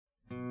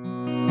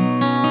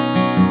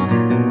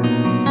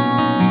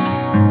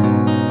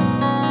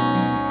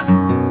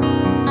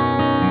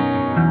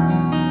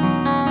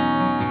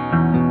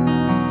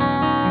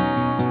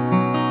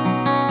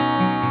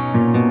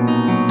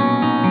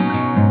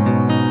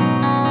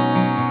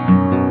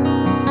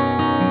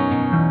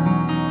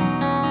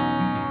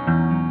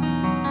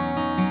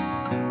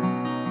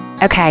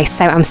Okay,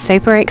 so I'm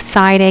super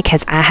excited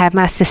because I have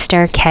my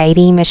sister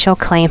Katie Mitchell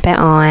Clampett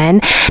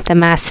on the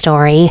My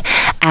Story,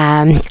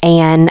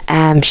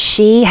 and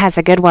she has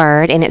a good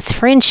word, and it's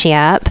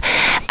friendship.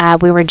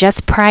 We were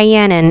just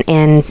praying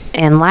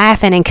and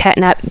laughing and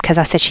cutting up because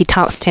I said she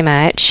talks too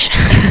much.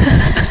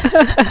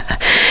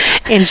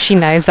 And she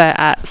knows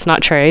that it's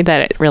not true,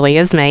 that it really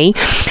is me.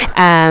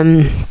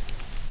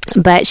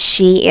 But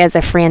she is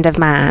a friend of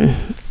mine.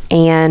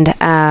 And,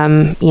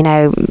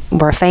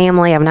 we're a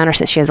family. I've known her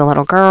since she was a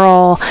little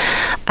girl.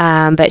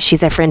 But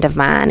she's a friend of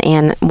mine.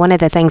 And one of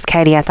the things,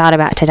 Katie, I thought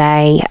about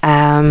today,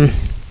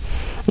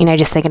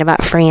 just thinking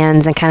about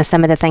friends and kind of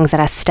some of the things that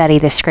I study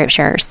the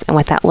scriptures and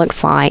what that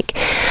looks like.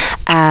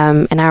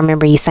 And I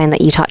remember you saying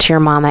that you talk to your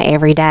mama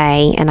every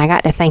day. And I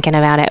got to thinking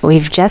about it.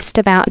 We've just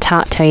about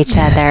talked to each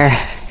other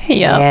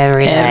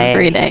every day.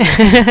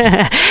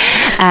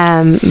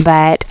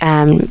 But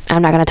I'm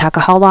not going to talk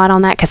a whole lot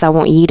on that because I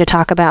want you to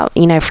talk about,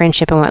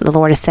 friendship and what the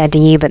Lord has said to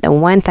you. But the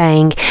one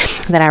thing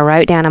that I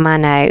wrote down in my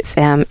notes,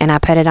 and I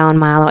put it on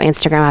my little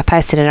Instagram, I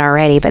posted it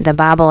already, but the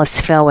Bible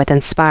is filled with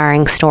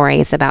inspiring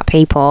stories about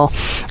people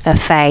of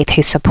faith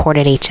who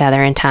supported each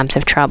other in times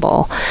of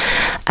trouble.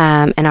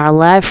 And our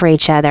love for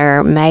each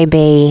other may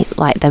be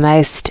like the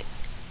most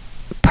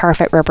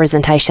perfect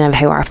representation of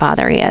who our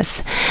Father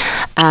is.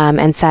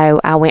 And so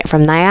I went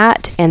from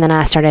that, and then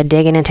I started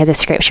digging into the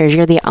scriptures.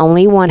 You're the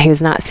only one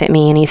who's not sent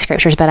me any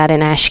scriptures, but I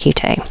didn't ask you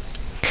to,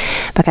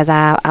 because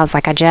I was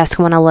like, I just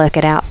want to look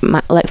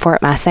for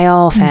it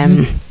myself.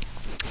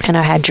 Mm-hmm. And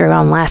I had Drew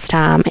on last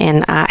time,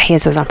 and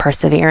his was on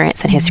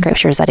perseverance, and his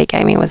scriptures that he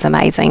gave me was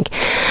amazing.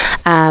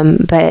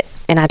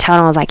 And I told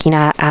him, I was like,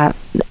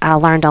 I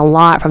learned a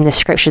lot from the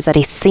scriptures that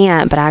he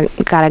sent, but I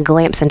got a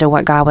glimpse into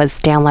what God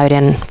was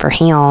downloading for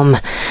him.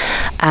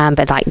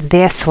 But like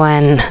this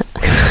one,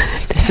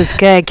 this is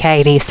good,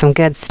 Katie, some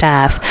good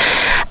stuff.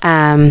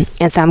 And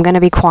so I'm going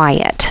to be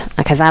quiet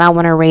because I don't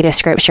want to read a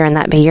scripture and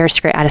that be your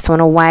script. I just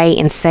want to wait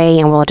and see,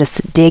 and we'll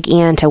just dig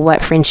into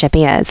what friendship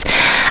is.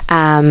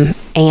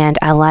 And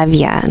I love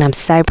you, and I'm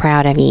so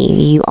proud of you.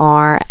 You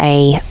are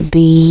a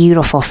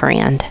beautiful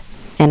friend.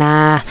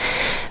 And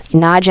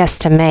not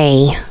just to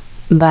me,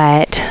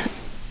 but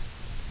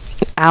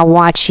I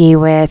watch you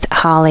with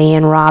Holly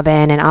and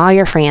Robin and all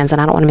your friends,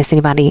 and I don't want to miss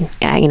anybody,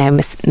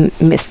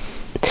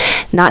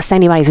 not say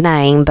anybody's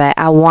name, but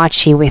I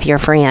watch you with your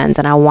friends,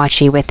 and I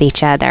watch you with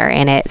each other,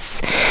 and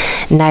it's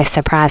no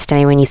surprise to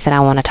me when you said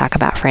I want to talk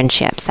about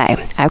friendship. So,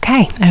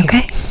 okay.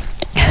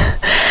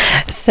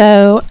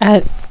 So,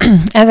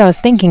 as I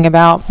was thinking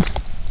about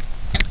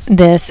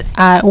this,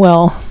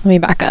 let me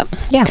back up.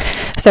 Yeah.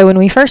 So when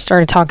we first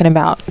started talking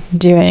about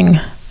doing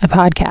a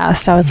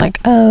podcast, I was like,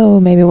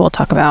 oh, maybe we'll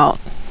talk about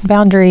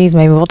boundaries.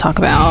 Maybe we'll talk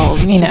about,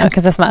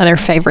 because that's my other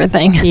favorite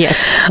thing. Yes.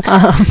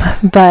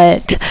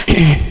 But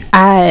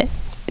I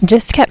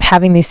just kept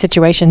having these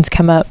situations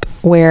come up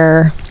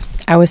where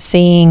I was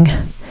seeing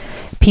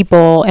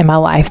people in my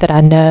life that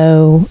I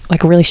know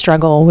like really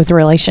struggle with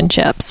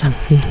relationships.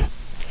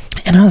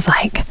 Mm-hmm. And I was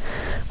like,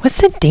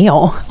 what's the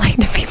deal? Like,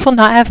 do people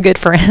not have good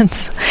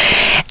friends?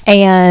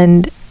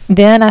 And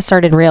then I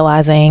started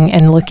realizing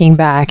and looking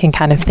back and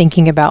kind of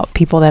thinking about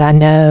people that I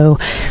know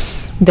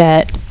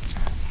that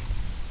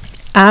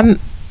and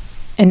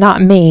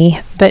not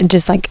me, but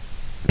just like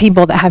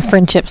people that have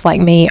friendships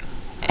like me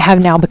have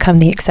now become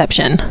the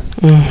exception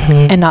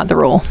and not the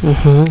rule.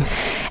 Mm-hmm.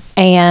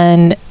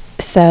 And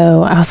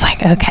so I was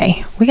like,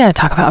 okay, we got to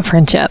talk about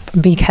friendship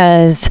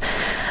because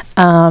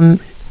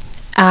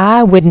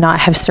I would not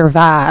have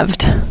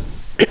survived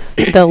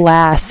the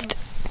last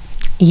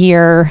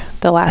year,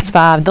 the last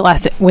 5,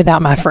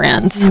 without my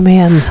friends.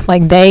 Amen.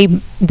 Like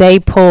they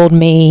pulled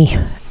me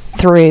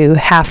through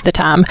half the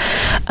time.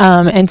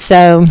 And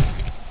so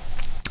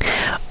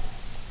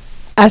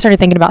I started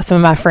thinking about some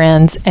of my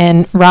friends,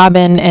 and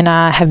Robin and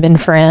I have been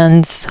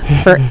friends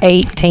for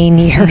 18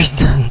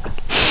 years.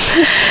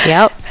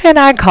 Yep. And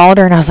I called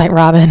her and I was like,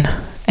 Robin,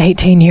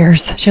 18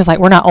 years. She was like,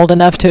 we're not old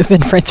enough to have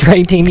been friends for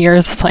 18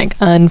 years. It's like,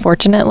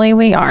 unfortunately,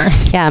 we are.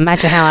 Yeah,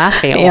 imagine how I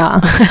feel.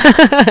 Yeah.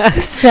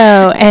 So,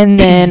 and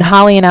then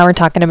Holly and I were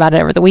talking about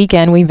it over the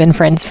weekend. We've been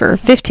friends for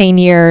 15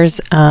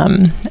 years.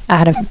 I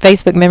had a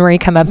Facebook memory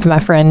come up to my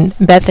friend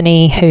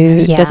Bethany,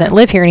 who doesn't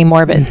live here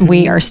anymore, but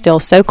we are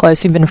still so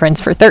close. We've been friends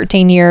for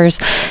 13 years.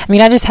 I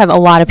mean, I just have a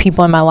lot of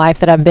people in my life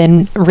that I've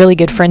been really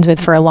good friends with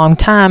for a long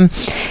time,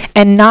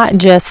 and not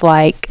just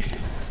like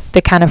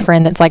the kind of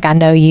friend that's like, I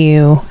know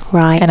you,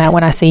 right? And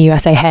when I see you, I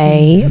say,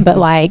 hey, but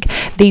like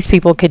these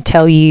people could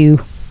tell you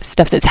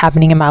stuff that's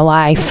happening in my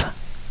life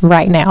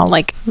right now,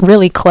 like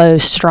really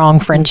close, strong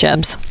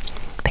friendships.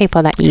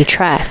 People that you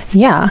trust.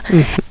 Yeah.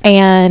 Mm-hmm.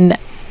 And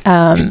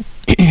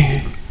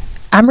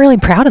I'm really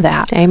proud of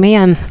that.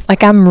 Amen.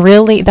 Like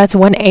that's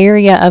one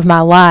area of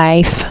my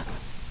life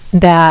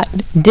that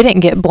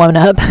didn't get blown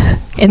up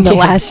in the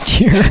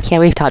last year. Yeah,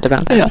 we've talked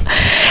about that. Yeah.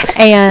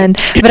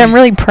 But I'm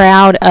really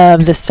proud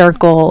of the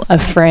circle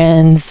of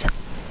friends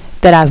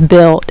that I've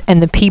built and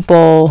the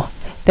people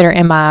that are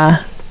in my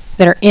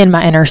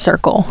inner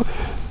circle.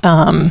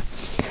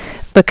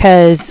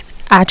 Because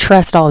I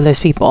trust all of those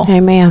people.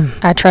 Amen.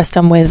 I trust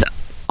them with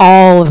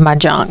all of my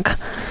junk.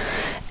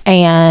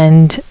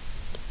 And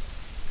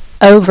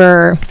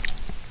over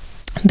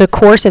the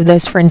course of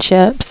those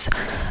friendships,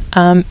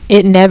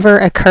 it never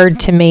occurred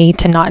to me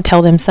to not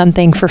tell them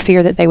something for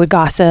fear that they would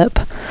gossip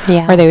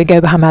or they would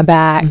go behind my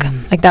back.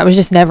 Like, that was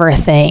just never a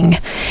thing.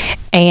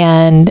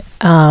 And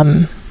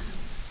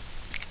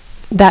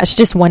that's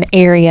just one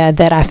area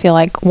that I feel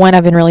like, one,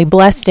 I've been really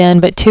blessed in,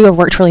 but two, I've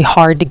worked really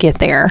hard to get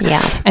there.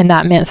 Yeah. And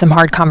that meant some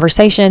hard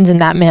conversations, and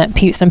that meant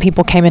some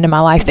people came into my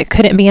life that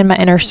couldn't be in my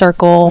inner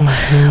circle.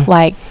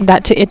 Like,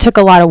 that it took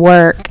a lot of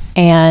work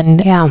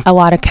and a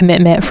lot of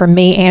commitment from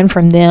me and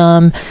from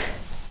them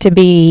to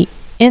be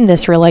in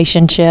this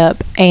relationship.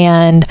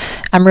 And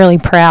I'm really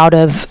proud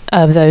of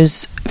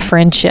those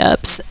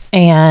friendships.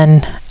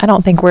 And I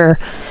don't think we're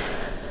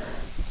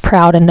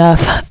proud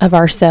enough of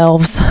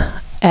ourselves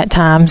at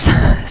times.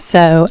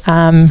 So,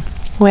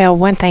 well,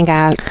 one thing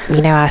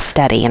I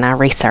study and I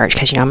research,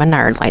 because, I'm a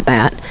nerd like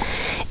that.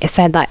 It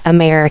said, like,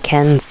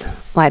 Americans,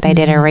 like, they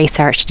did a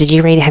research. Did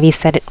you read, have you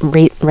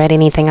read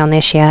anything on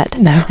this yet?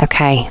 No.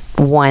 Okay.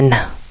 One.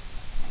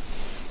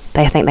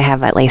 They think they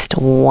have at least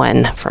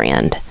one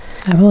friend.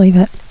 I believe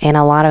it. And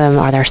a lot of them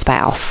are their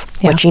spouse,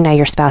 which,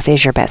 your spouse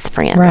is your best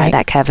friend, right?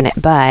 That covenant.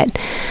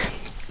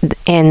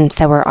 And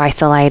so we're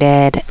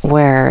isolated,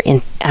 we're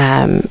in,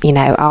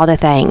 all the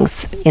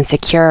things,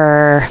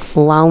 insecure,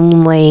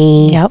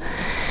 lonely. Yep.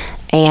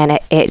 And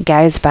it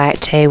goes back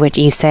to what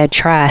you said,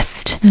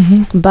 trust.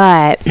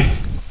 But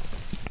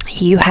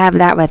you have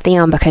that with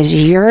them because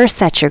you're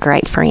such a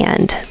great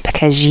friend.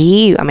 Because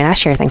I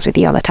share things with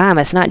you all the time.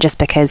 It's not just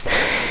because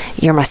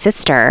you're my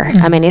sister.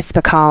 It's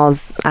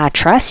because I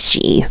trust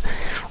you,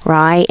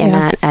 right?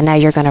 And I know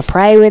you're going to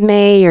pray with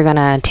me. You're going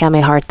to tell me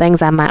hard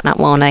things I might not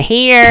want to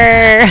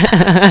hear.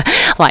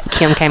 Like,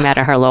 Kim came out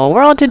of her little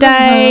world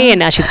today, and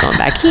now she's going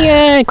back in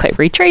and quit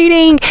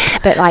retreating.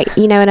 But, like,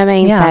 you know what I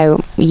mean? Yeah.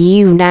 So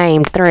you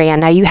named 3. I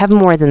know you have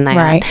more than that.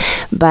 Right.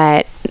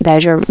 But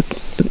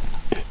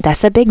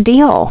that's a big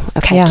deal.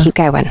 Okay, keep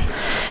going.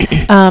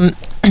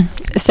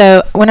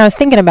 So when I was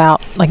thinking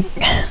about, like,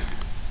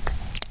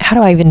 how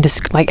do I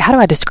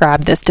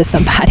describe this to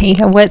somebody?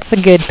 What's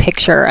a good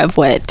picture of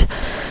what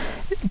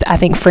I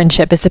think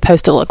friendship is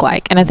supposed to look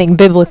like? And I think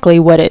biblically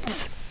what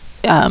it's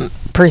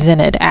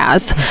presented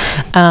as.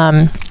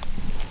 And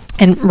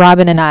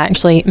Robin and I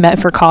actually met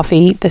for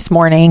coffee this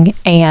morning,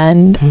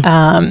 and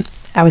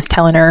I was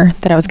telling her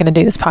that I was going to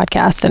do this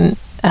podcast, and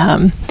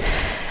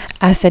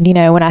I said,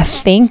 when I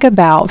think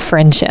about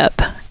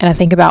friendship and I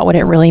think about what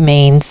it really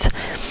means,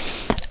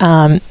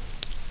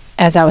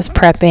 as I was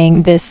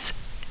prepping, this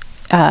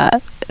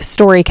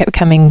story kept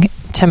coming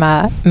to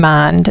my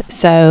mind.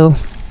 So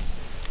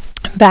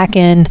back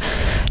in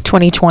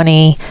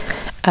 2020,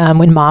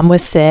 when Mom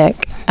was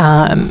sick,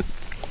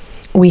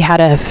 we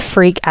had a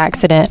freak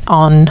accident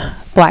on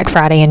Black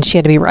Friday, and she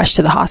had to be rushed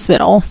to the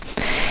hospital.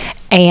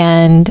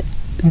 And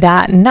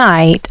that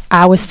night,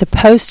 I was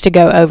supposed to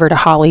go over to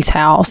Holly's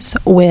house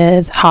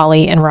with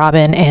Holly and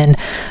Robin and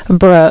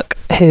Brooke,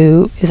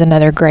 who is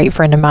another great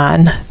friend of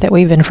mine that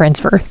we've been friends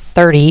for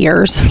 30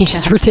 years, which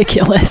is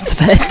ridiculous,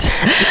 but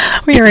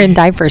we were in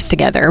diapers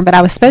together. But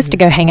I was supposed to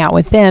go hang out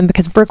with them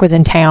because Brooke was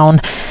in town,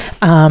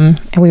 and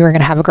we were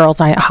going to have a girls'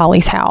 night at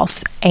Holly's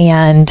house.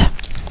 And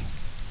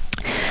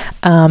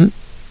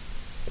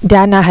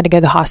Dad and I had to go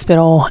to the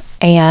hospital,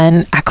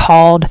 and I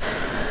called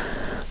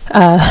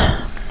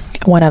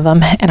one of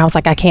them, and I was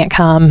like, I can't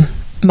come.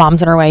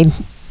 Mom's on her way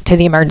to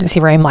the emergency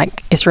room.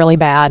 Like, it's really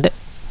bad.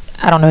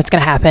 I don't know what's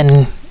going to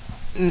happen.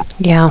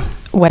 Yeah.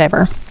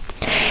 Whatever.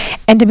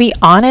 And to be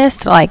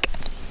honest, like,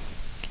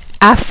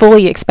 I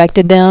fully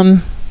expected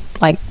them,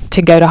 like,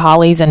 to go to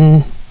Holly's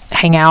and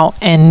hang out,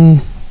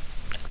 and,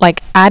 like,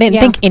 I didn't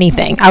think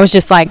anything. I was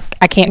just like,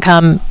 I can't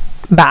come.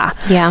 Bye.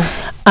 Yeah.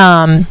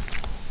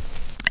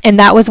 And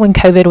that was when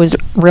COVID was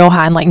real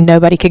high, and, like,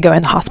 nobody could go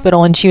in the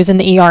hospital, and she was in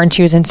the ER and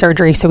she was in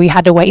surgery. So we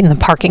had to wait in the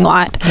parking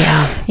lot.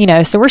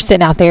 Yeah. So we're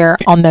sitting out there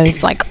on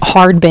those, like,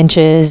 hard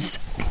benches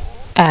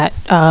at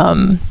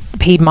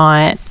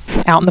Piedmont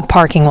out in the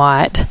parking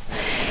lot.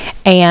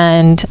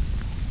 And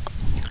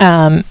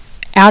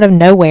out of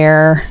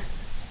nowhere,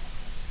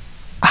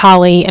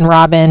 Holly and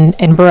Robin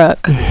and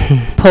Brooke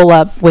pull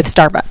up with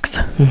Starbucks,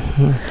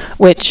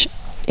 which,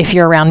 if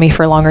you're around me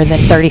for longer than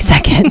 30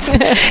 seconds,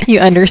 you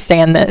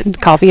understand that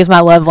coffee is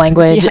my love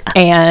language,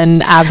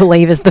 and I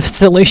believe is the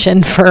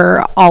solution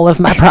for all of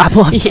my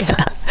problems.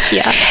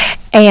 Yeah.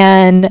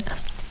 And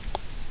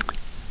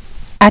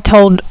I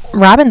told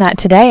Robin that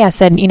today. I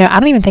said, I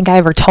don't even think I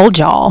ever told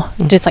y'all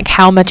just, like,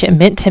 how much it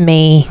meant to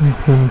me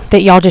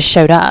that y'all just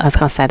showed up. I was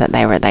going to say that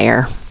they were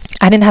there.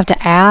 I didn't have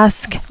to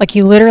ask. Like,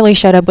 you literally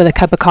showed up with a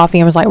cup of coffee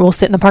and was like, we'll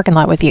sit in the parking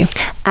lot with you.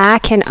 I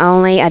can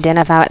only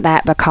identify with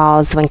that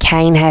because when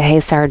Kane had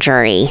his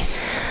surgery,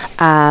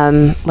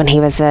 when he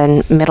was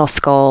in middle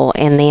school,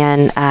 and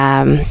then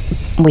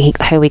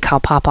who we call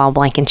Pawpaw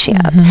Blankenship,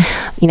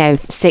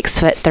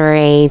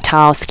 6'3",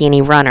 tall,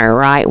 skinny runner,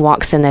 right?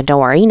 Walks in the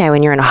door,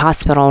 when you're in a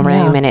hospital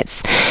room and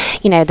it's,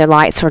 the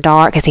lights were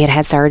dark because he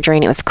had surgery,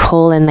 and it was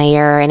cool in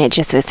there, and it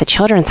was a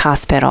children's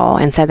hospital.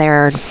 And so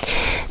there are,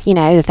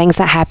 the things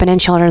that happen in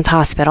children's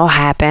hospital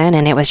happen,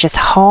 and it was just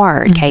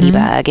hard, Katie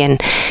Bug.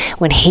 And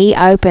when he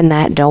opened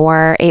that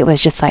door, it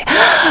was just like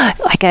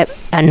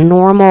a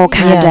normal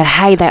kind of,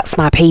 hey, that's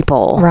my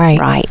people.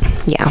 Right.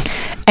 Yeah.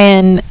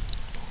 And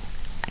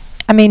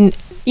I mean,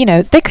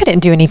 they couldn't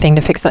do anything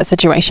to fix that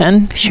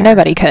situation. Sure.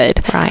 Nobody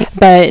could. Right.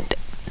 But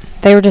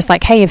they were just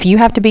like, hey, if you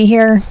have to be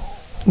here,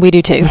 we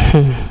do too.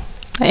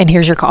 And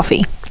here's your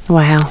coffee.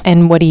 Wow.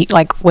 And what do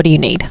you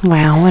need?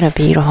 Wow, what a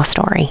beautiful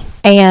story.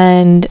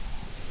 And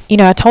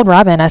I told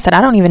Robin, I said,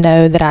 I don't even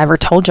know that I ever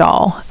told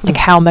y'all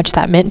how much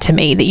that meant to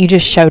me, that you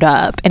just showed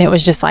up. And it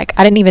was just I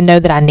didn't even know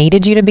that I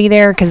needed you to be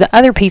there. Because the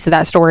other piece of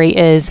that story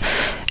is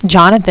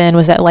Jonathan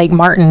was at Lake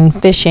Martin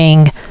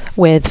fishing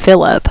with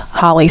Philip,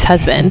 Holly's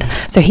husband.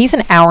 So he's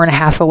an hour and a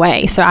half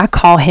away. So I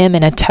call him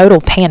in a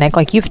total panic,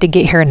 you have to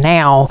get here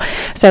now.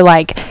 So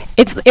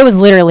it was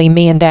literally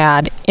me and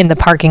Dad in the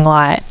parking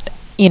lot,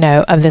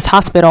 of this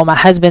hospital. My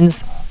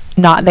husband's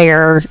not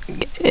there.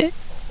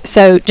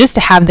 So just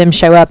to have them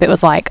show up, it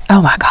was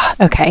oh my God,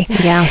 okay.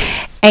 Yeah.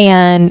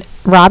 And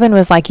Robin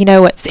was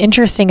what's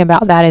interesting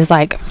about that is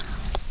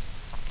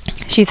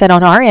she said,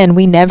 on our end,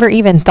 we never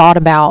even thought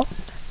about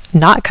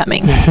not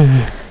coming.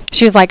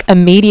 She was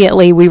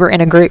immediately we were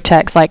in a group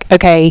text,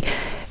 okay,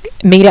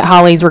 meet at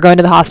Holly's, we're going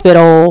to the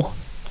hospital.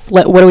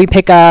 What do we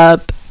pick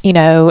up?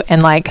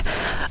 And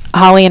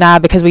Holly and I,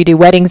 because we do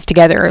weddings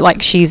together,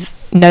 she's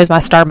knows my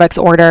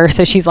Starbucks order.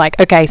 So she's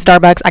okay,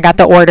 Starbucks, I got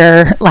the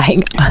order.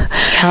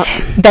 Yep.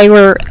 They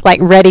were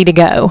ready to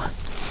go.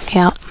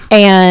 Yeah.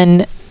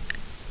 And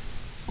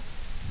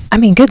I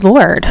mean, good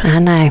Lord. I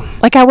know.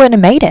 I wouldn't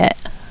have made it.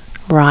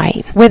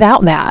 Right.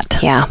 Without that.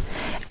 Yeah.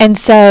 And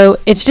so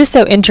it's just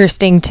so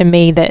interesting to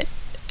me that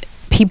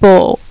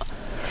people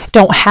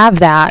don't have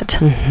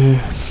that.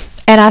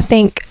 And I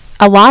think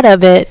a lot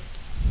of it,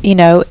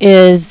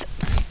 is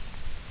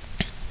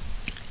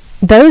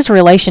those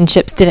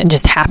relationships didn't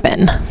just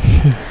happen.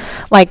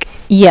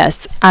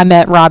 Yes, I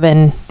met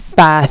Robin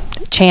by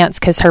chance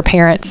because her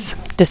parents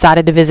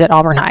decided to visit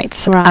Auburn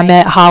Heights. Right. I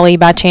met Holly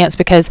by chance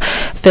because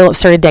Philip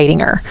started dating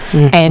her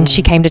and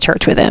she came to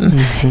church with him.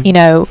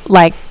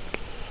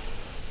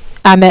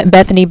 I met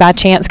Bethany by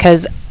chance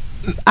because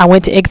I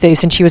went to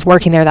Ichthus and she was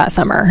working there that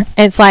summer.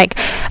 And it's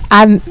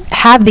I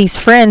have these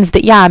friends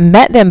that, I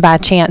met them by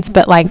chance,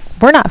 but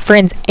we're not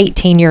friends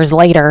 18 years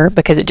later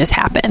because it just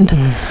happened.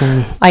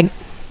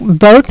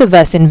 Both of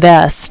us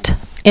invest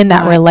in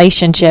that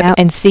relationship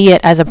and see it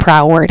as a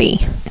priority.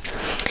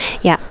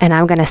 Yeah, and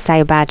I'm going to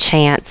say by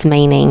chance,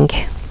 meaning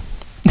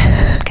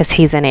because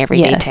he's in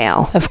every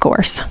detail. Of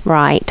course.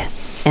 Right.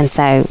 And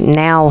so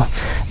now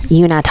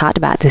you and I talked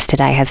about this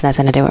today, has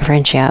nothing to do with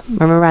friendship.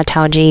 Remember I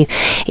told you,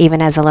 even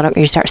as a little,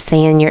 you start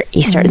seeing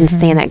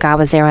seeing that God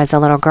was there as a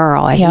little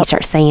girl. And you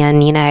start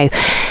seeing,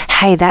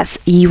 hey,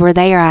 you were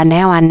there.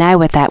 Now I know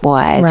what that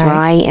was,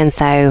 right? And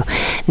so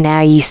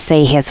now you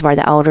see where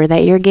the older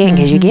that you're getting,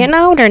 because you're getting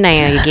older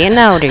now. You're getting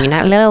older. You're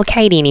not little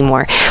Katie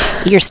anymore.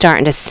 You're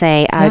starting to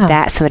say, oh,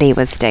 that's what he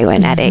was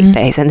doing at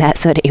Ichthus, and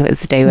that's what he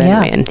was doing.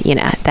 And,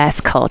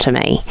 that's cool to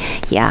me.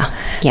 Yeah.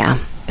 Yeah.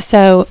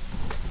 So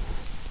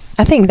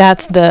I think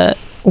that's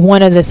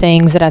one of the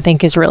things that I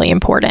think is really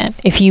important.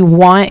 If you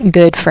want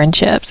good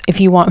friendships,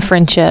 if you want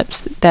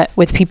friendships that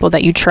with people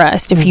that you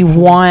trust, if you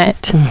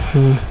want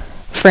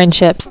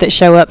friendships that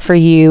show up for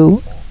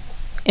you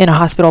in a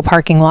hospital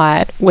parking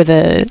lot with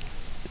a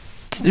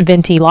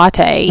venti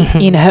latte,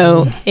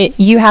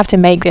 you have to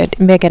make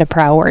it a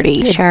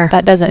priority. Sure.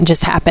 That doesn't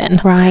just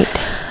happen. Right.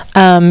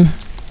 And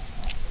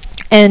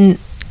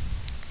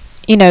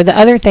the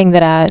other thing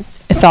that I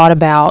thought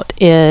about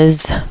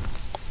is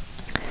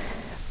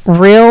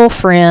real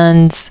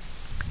friends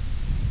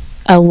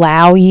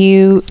allow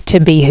you to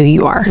be who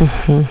you are.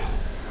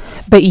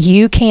 But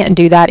you can't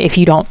do that if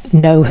you don't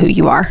know who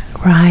you are.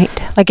 Right.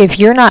 If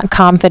you're not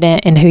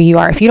confident in who you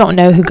are, if you don't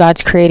know who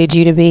God's created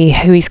you to be,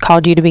 who he's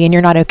called you to be, and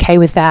you're not okay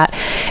with that,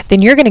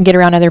 then you're going to get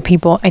around other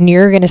people and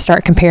you're going to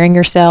start comparing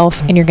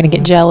yourself and you're going to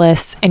get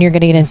jealous and you're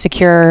going to get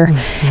insecure.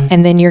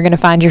 And then you're going to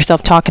find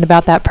yourself talking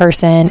about that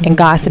person and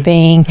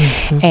gossiping,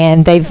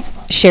 and they've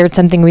shared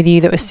something with you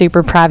that was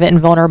super private and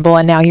vulnerable,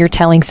 and now you're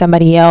telling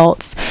somebody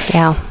else.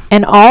 Yeah.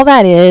 And all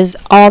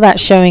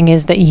that's showing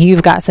is that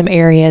you've got some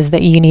areas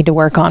that you need to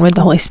work on with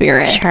the Holy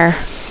Spirit. Sure.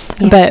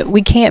 Yeah. But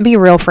we can't be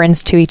real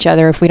friends to each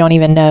other if we don't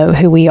even know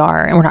who we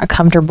are and we're not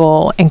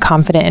comfortable and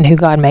confident in who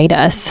God made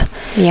us.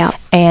 Yeah.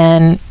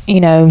 And,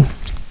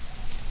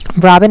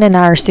 Robin and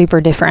I are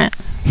super different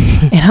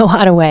in a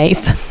lot of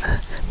ways.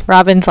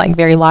 Robin's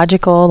very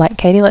logical,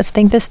 Katie, let's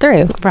think this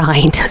through.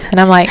 Right. And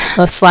I'm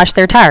let's slash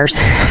their tires.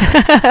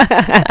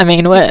 I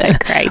mean,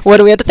 what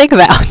do we have to think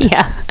about?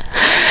 Yeah.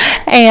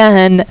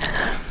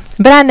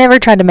 But I never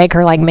tried to make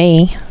her like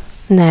me.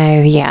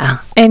 No, yeah.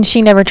 And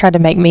she never tried to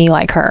make me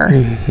like her.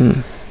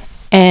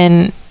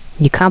 And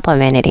you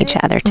complimented each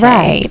other too.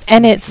 Right.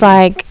 And it's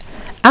I'm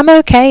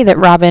okay that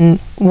Robin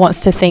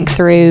wants to think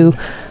through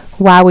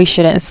why we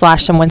shouldn't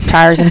slash someone's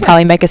tires and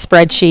probably make a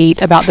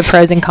spreadsheet about the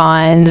pros and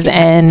cons.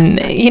 And,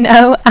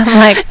 I'm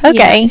like,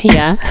 okay.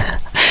 Yeah.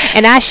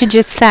 And I should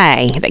just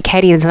say that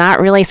Katie is not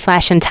really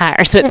slashing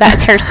tires, but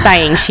that's her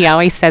saying. She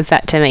always says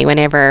that to me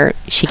whenever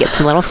she gets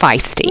a little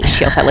feisty.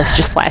 She'll say, let's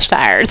just slash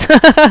tires. But,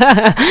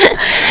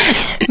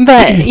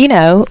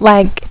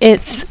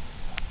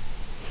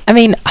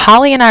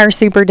 Holly and I are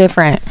super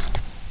different.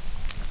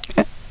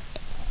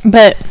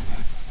 But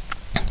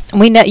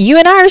we know you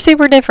and I are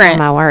super different. Oh,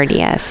 my word,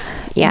 yes.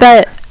 Yeah.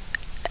 But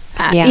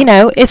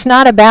it's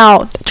not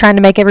about trying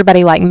to make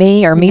everybody like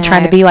me or me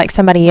trying to be like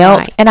somebody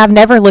else. Right. And I've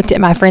never looked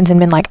at my friends and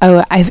been like,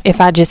 oh,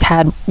 if I just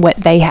had what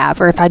they have,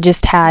 or if I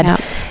just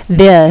had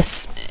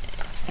this.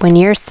 When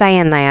you're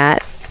saying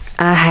that,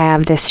 I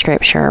have this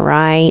scripture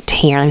right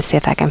here. Let me see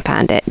if I can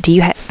find it. Do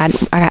you? I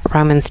got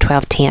Romans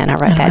 12:10. I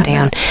wrote that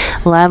down.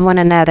 Love one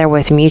another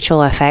with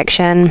mutual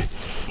affection.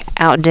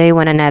 Outdo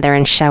one another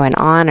in showing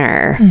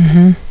honor.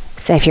 Mm-hmm.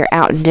 So if you're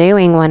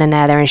outdoing one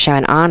another and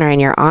showing honor, and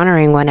you're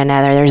honoring one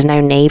another, there's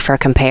no need for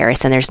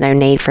comparison. There's no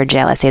need for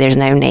jealousy. There's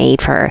no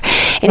need for...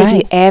 And if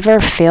you ever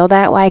feel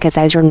that way, because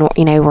those are,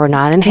 we're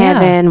not in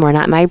heaven. We're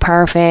not made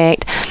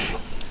perfect.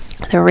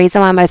 The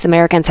reason why most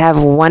Americans have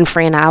one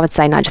friend, I would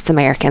say not just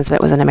Americans, but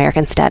it was an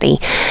American study.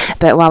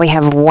 But while we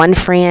have one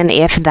friend,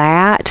 if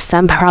that,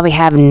 some probably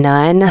have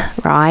none,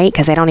 right?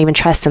 Because they don't even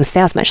trust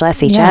themselves, much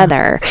less each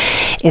other.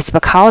 It's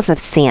because of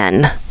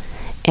sin.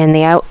 And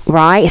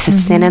it's a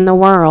sin in the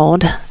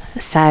world.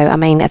 So,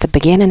 at the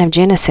beginning of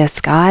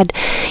Genesis, God,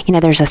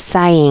 there's a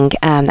saying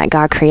that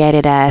God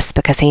created us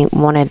because He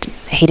didn't want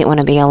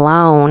to be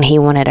alone. He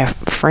wanted a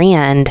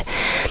friend.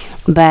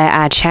 But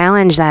I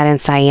challenge that in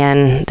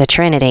saying the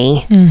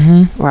Trinity,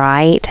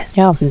 right?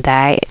 Yeah.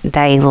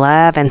 They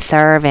love and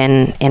serve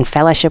and in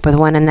fellowship with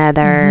one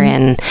another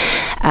and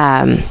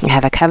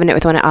have a covenant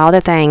with one another, all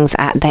the things.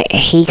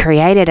 He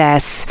created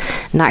us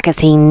not because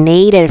He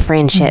needed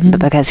friendship, but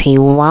because He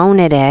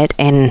wanted it.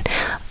 And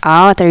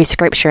all through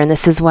Scripture, and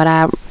this is what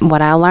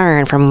I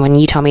learned from when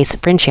you told me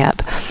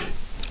friendship.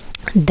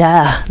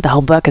 The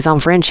whole book is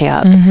on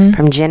friendship,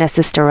 from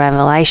Genesis to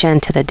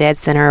Revelation to the dead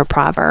center of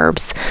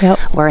Proverbs,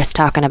 where it's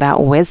talking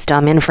about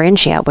wisdom in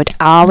friendship. Which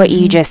all what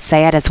you just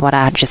said is what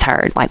I just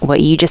heard, like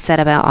what you just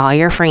said about all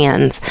your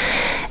friends,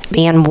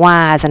 being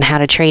wise and how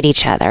to treat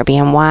each other,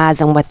 being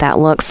wise and what that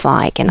looks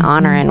like, and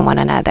honoring one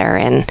another.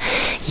 And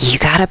you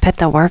got to put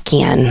the work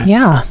in.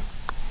 Yeah,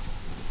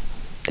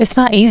 it's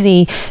not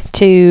easy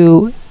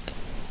to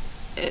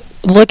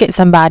look at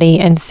somebody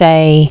and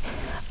say,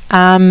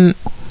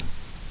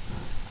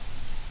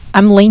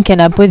 I'm linking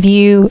up with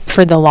you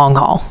for the long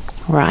haul.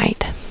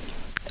 Right.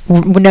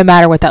 No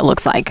matter what that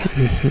looks like.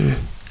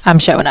 I'm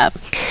showing up.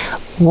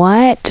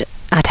 What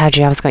I told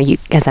you I was going to,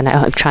 because I know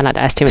I'm trying not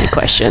to ask too many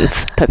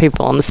questions, put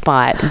people on the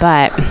spot,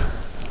 but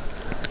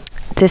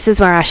this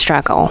is where I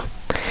struggle.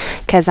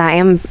 Because I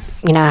am,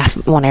 I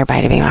want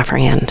everybody to be my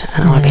friend. I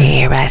don't want to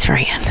be everybody's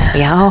friend.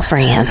 Be all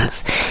friends.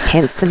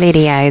 Hence the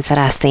videos that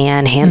I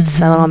send, hence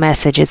the little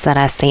messages that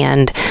I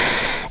send.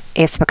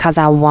 It's because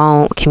I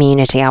want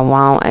community. I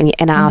want,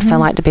 and I also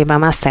like to be by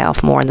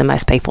myself more than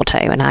most people too,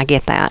 and I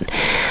get that.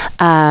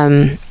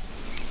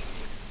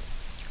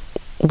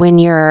 When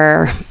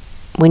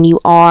you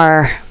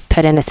are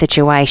put in a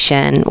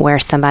situation where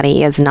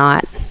somebody is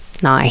not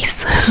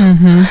nice,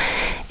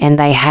 and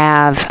they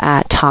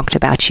have talked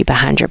about you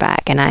behind your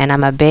back, and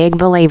I'm a big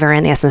believer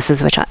in this. And this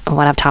is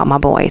what I've taught my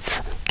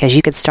boys, because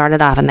you could start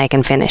it off and they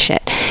can finish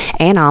it,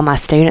 and all my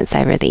students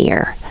over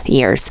the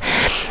years.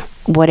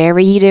 Whatever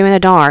you do in the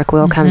dark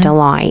will come to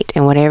light,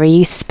 and whatever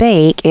you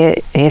speak,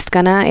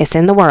 it's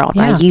in the world.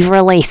 Yeah. Right? You've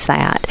released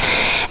that.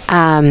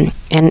 And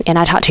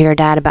I talk to your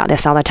dad about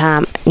this all the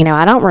time.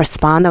 I don't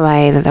respond the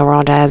way that the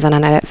world does, and I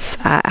know that's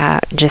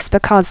just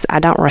because I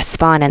don't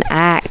respond and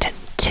act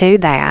to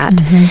that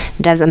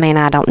doesn't mean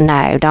I don't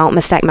know. Don't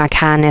mistake my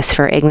kindness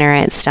for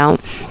ignorance. Don't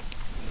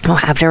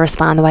have to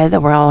respond the way the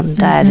world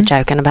does,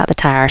 joking about the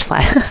tires,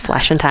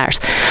 slashing tires.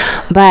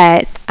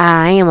 But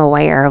I am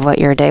aware of what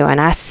you're doing.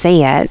 I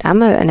see it.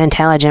 I'm an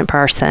intelligent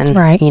person,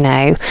 right?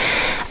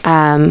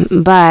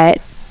 But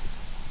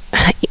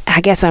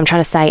I guess what I'm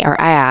trying to say or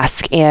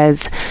ask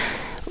is,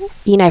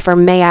 for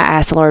me, I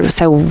ask the Lord,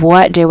 so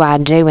what do I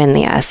do in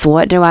this?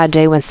 What do I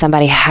do when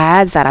somebody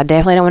has that? I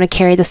definitely don't want to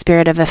carry the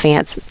spirit of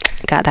offense.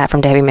 Got that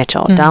from Debbie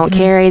Mitchell. Don't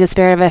carry the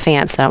spirit of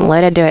offense. Don't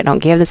let it do it. Don't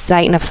give the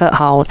Satan a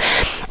foothold.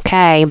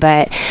 Okay,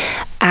 but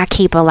I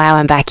keep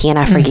allowing back in.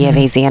 I forgive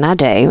easy, and I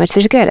do, which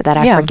is good that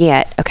I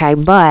forget. Okay,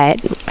 but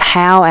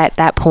how at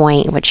that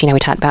point, which, we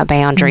talked about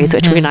boundaries,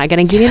 which we're not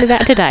going to get into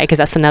that today because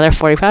that's another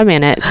 45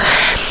 minutes.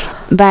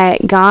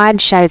 But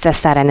God shows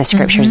us that in the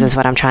Scriptures is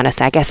what I'm trying to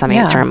say. I guess I'm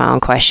answering my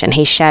own question.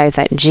 He shows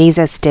that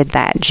Jesus did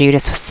that.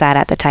 Judas sat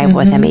at the table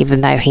with him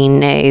even though he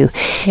knew.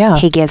 Yeah.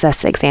 He gives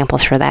us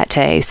examples for that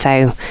too.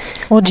 So,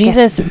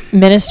 Jesus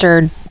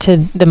ministered to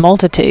the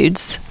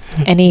multitudes,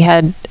 and he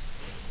had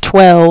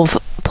 12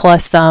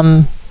 plus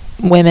some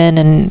women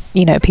and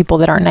people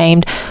that aren't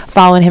named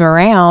following him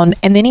around,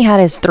 and then he had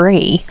his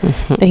 3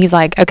 that he's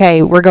like,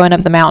 okay, we're going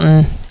up the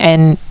mountain,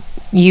 and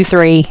you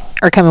three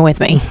are coming with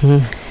me.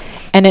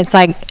 And it's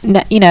like,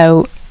 you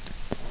know,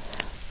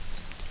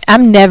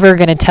 I'm never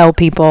going to tell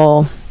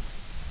people,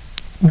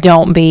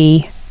 don't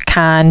be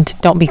kind,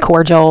 don't be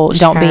cordial,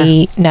 don't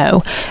be,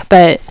 no.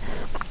 But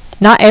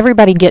not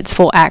everybody gets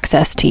full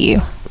access to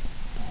you.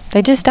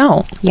 They just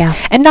don't. Yeah.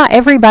 And not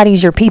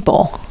everybody's your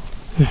people.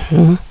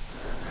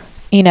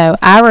 You know,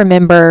 I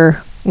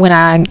remember when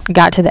I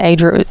got to the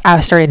age where I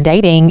started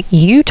dating,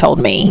 you told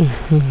me,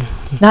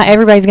 not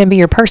everybody's going to be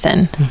your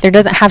person. There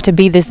doesn't have to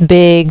be this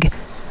big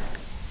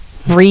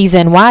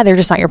reason why they're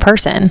just not your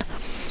person.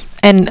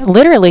 And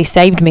literally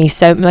saved me.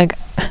 So, like,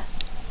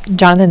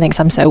 Jonathan thinks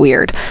I'm so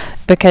weird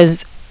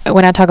because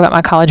when I talk about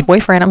my college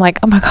boyfriend, I'm like,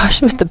 oh my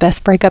gosh, it was the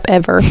best breakup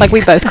ever. Like,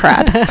 we both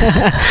cried.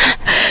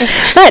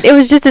 But it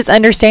was just this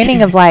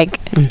understanding of like,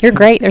 you're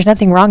great, there's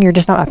nothing wrong, you're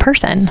just not my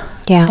person.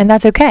 Yeah. And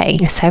that's okay.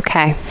 It's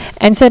okay.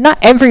 And so not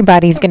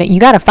everybody's you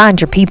got to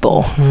find your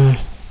people.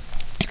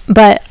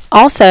 But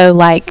also,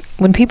 like,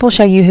 when people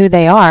show you who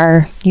they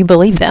are, you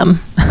believe them.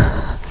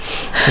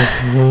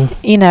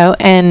 You know,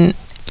 and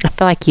I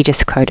feel like you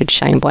just quoted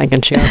Shane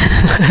Blankenship.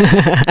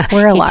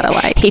 we're a lot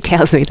alike. He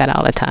tells me that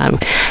all the time.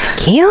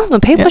 Kim,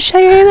 when people show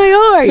you who they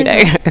are, you know.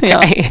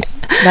 Okay.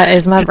 That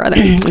is my brother.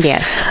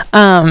 Yes.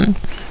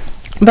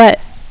 But,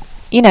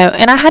 you know,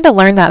 and I had to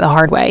learn that the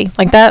hard way.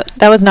 Like, that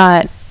was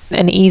not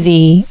an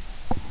easy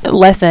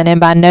lesson, and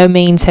by no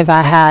means have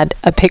I had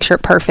a picture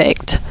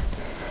perfect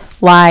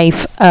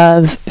life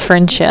of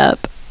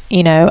friendship.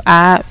 You know,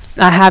 I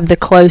have the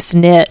close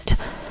knit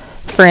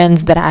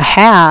friends that I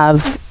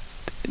have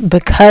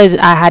because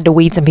I had to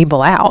weed some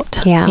people out.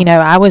 Yeah. You know,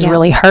 I was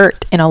really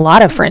hurt in a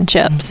lot of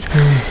friendships.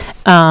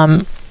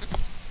 But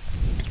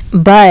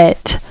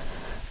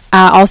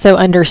I also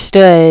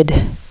understood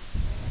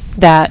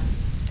that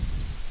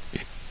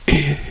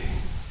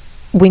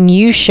when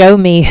you show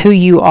me who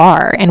you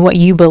are and what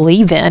you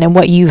believe in and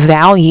what you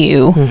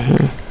value,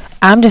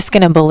 I'm just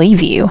going to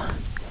believe you.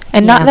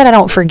 And not that I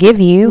don't forgive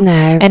you,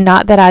 and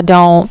not that I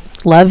don't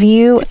love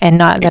you, and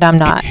not that I'm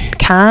not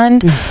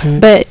kind,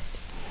 but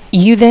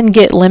you then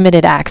get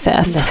limited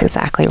access. That's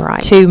exactly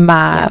right. To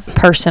my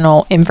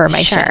personal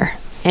information. Sure.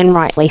 And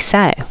rightly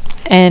so.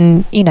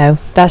 And, you know,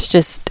 that's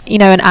just, you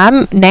know, and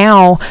I'm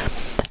now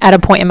at a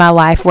point in my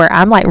life where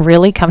I'm like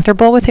really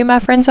comfortable with who my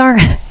friends are,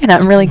 and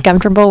I'm really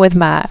comfortable with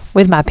my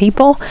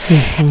people.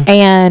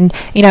 And,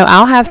 you know,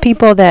 I'll have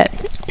people that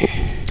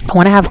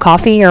want to have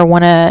coffee or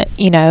want to,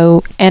 you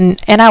know, and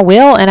I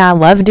will, and I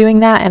love doing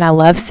that, and I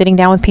love sitting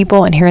down with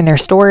people and hearing their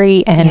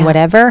story and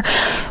whatever.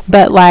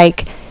 But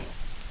like,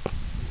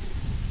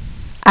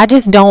 I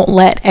just don't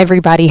let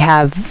everybody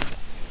have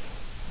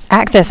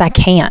access. I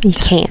can't. You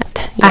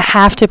can't. Yeah. I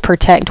have to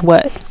protect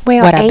what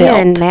I built.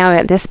 And now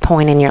at this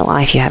point in your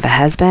life, you have a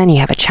husband, you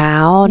have a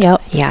child.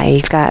 Yep. Yeah,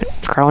 you've got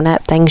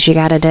grown-up things you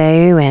got to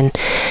do. And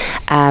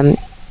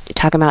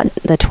talking about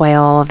the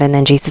 12, and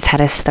then Jesus had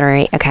us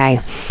 3.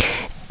 Okay,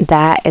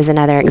 that is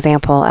another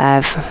example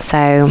of,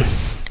 so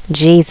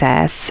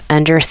Jesus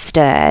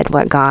understood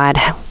what God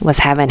was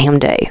having him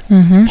do.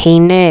 He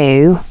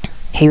knew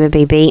he would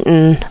be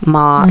beaten,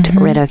 mocked,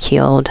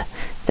 ridiculed,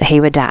 that he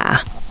would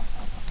die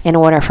in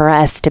order for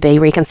us to be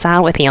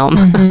reconciled with him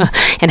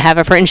and have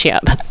a friendship.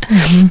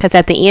 Because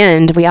at the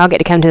end, we all get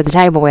to come to the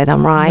table with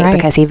him, right?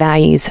 Because he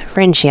values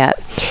friendship.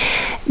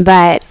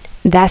 But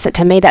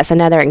to me, that's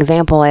another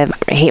example of,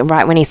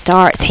 right when he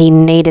starts, he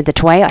needed the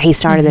 12. He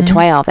started the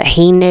 12, that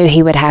he knew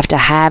he would have to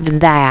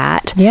have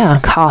that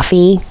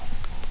coffee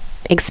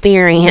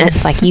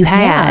experience like you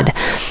had.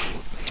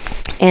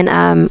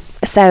 And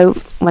so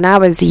when I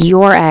was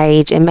your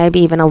age, and maybe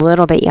even a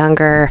little bit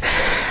younger,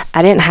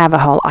 I didn't have a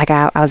whole, like,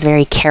 I was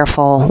very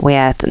careful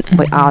with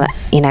all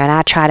that, you know, and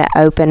I try to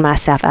open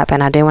myself up.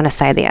 And I do want to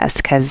say this,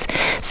 because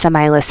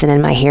somebody listening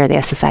might hear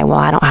this and say, well,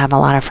 I don't have a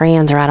lot of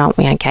friends, or I don't,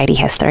 you know, Katie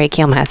has 3,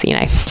 Kim has, you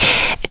know.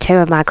 2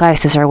 of my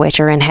closest which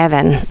are in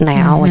heaven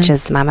now, which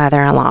is my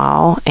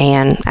mother-in-law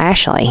and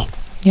Ashley.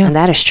 And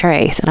that is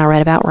truth. And I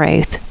read about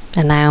Ruth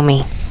and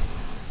Naomi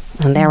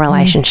and their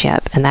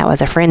relationship, and that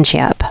was a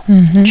friendship,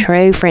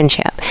 true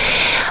friendship.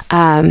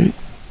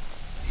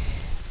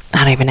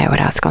 I don't even know what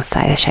I was going to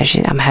say. This shows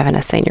you I'm having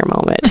a senior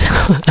moment.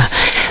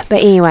 But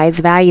anyways,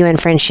 value in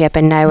friendship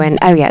and knowing,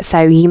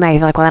 so you may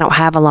feel like, well, I don't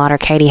have a lot, or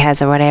Katie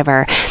has, or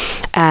whatever.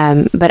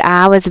 But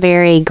I was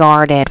very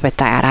guarded with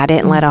that. I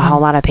didn't let a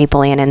whole lot of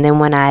people in. And then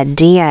when I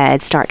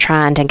did start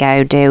trying to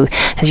go do,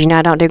 because you know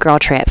I don't do girl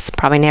trips.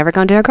 Probably never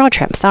going to do a girl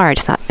trip. Sorry,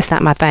 it's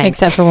not my thing.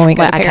 Except for when we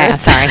go to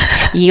Paris. Okay,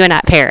 sorry. You and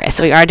I,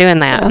 Paris. We are doing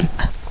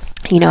that.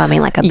 You know, I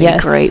mean, like a big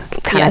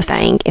group kind of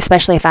thing,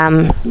 especially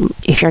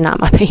if you're not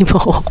my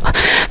people,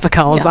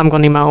 because I'm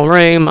going to need my own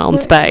room, my own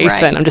space,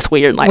 and I'm just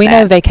weird like that. We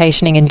know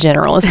vacationing in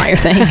general is not your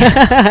thing.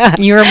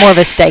 You're more of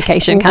a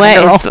staycation kind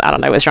of girl. I don't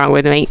know what's wrong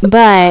with me,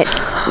 but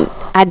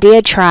I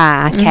did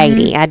try,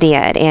 Katie. I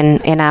did,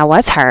 and I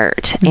was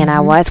hurt, and I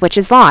was, which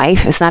is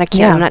life. It's not a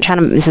kid. I'm not trying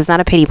to. This is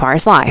not a pity party.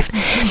 It's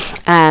life.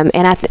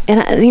 And I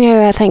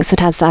think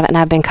sometimes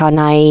I've been called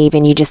naive,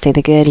 and you just see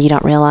the good, you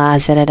don't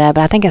realize it. But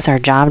I think it's our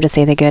job to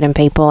see the good in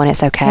people, and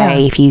it's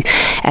okay if you,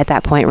 at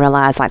that point,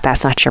 realize like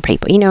that's not your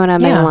people. You know what I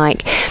mean?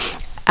 Like,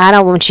 I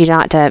don't want you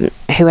not to,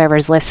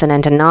 whoever's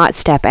listening, to not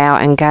step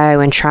out and go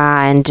and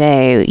try and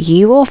do.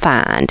 You will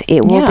find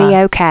it will be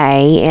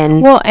okay.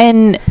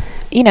 And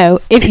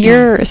if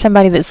you're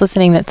somebody that's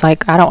listening that's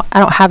like, I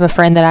don't have a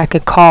friend that I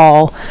could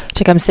call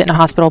to come sit in a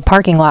hospital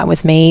parking lot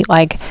with me,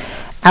 like,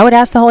 I would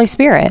ask the Holy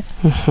Spirit,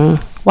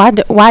 why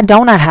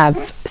don't I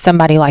have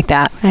somebody like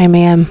that?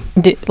 Amen.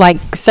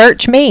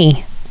 Search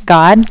me,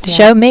 God.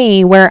 Show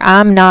me where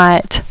I'm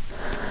not,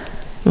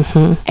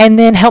 and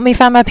then help me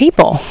find my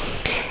people.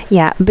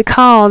 Yeah,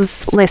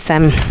 because,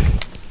 listen,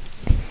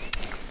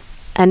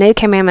 a new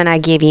commandment I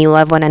give you,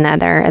 love one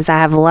another. As I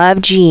have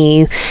loved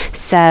you,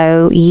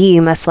 so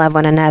you must love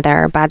one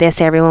another. By this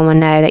everyone will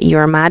know that you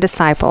are my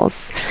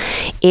disciples,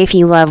 if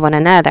you love one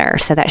another.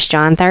 So that's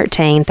John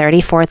 13,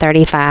 34,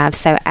 35.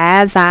 So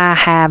as I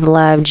have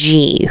loved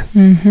you.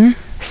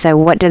 So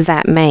what does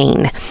that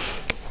mean?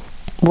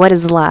 What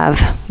is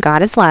love?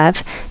 God is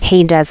love.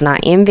 He does not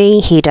envy.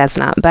 He does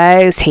not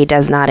boast. He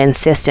does not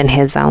insist in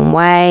his own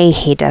way.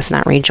 He does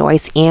not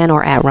rejoice in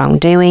or at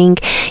wrongdoing,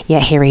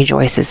 yet he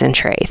rejoices in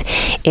truth.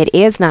 It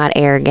is not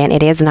arrogant.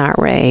 It is not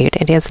rude.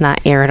 It is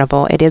not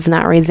irritable. It is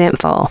not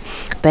resentful,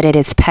 but it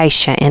is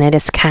patient and it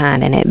is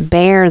kind, and it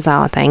bears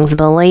all things,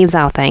 believes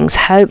all things,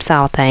 hopes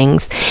all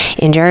things,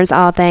 endures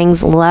all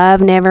things.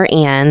 Love never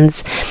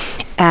ends.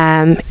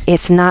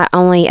 It's not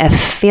only a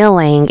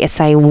feeling, it's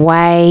a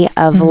way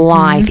of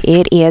life.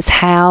 It is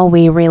how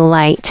we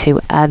relate to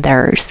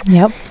others.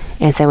 Yep.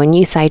 And so when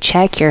you say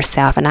check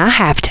yourself, and I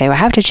have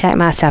to check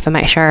myself and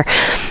make sure,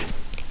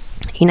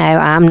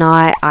 I'm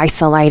not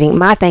isolating.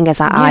 My thing is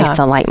I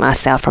isolate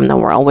myself from the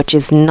world, which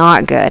is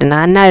not good. And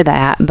I know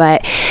that,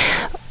 but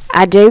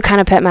I do kind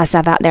of put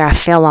myself out there, I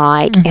feel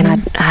like, and I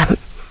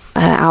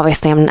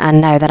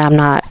know that I'm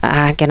not,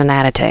 I get an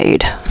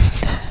attitude.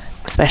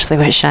 Especially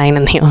with Shane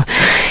and them.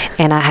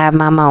 And I have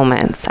my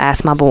moments. I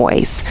ask my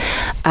boys.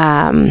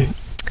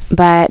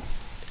 But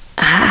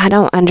I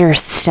don't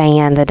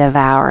understand the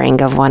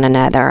devouring of one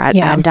another. I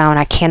don't.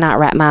 I cannot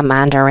wrap my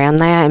mind around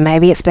that. And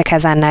maybe it's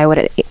because I know what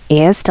it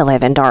is to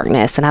live in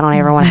darkness, and I don't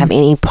ever want to have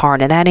any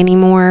part of that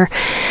anymore.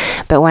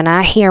 But when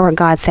I hear what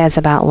God says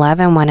about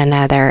loving one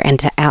another and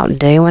to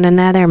outdo one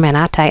another, man,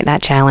 I take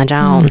that challenge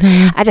on.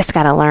 I just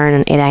got to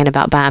learn it ain't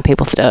about buying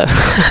people stuff.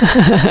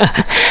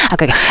 I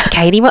go,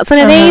 Katie wants one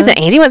of these, and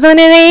Andy wants one of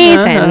these,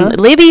 and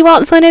Libby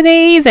wants one of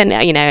these, and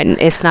and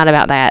it's not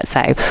about that.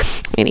 So,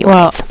 anyways.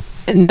 Well,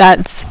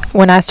 that's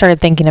when I started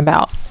thinking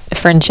about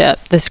friendship.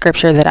 The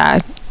scripture that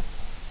I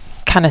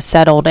kind of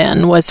settled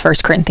in was 1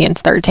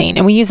 Corinthians 13,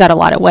 and we use that a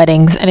lot at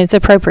weddings, and it's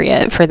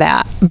appropriate for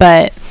that.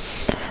 But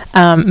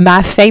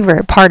my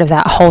favorite part of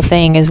that whole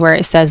thing is where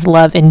it says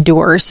love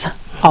endures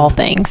all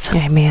things.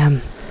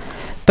 Amen.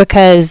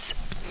 Because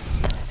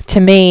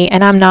to me,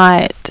 and I'm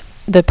not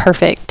the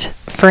perfect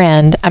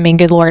friend, I mean,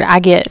 good Lord,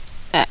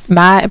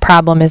 my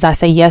problem is I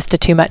say yes to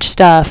too much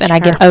stuff, and I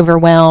get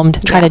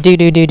overwhelmed trying to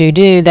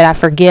do that I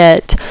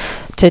forget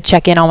to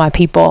check in on my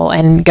people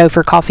and go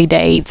for coffee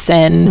dates.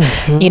 And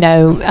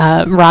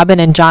Robin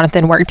and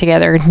Jonathan work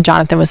together.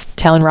 Jonathan was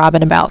telling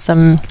Robin about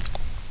some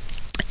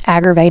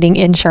aggravating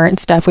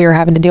insurance stuff we were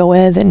having to deal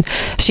with, and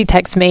she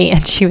texted me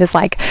and she was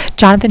like,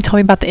 Jonathan told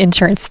me about the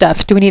insurance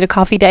stuff. Do we need a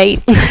coffee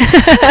date?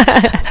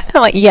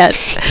 I'm like,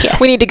 yes,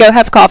 we need to go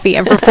have coffee,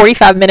 and for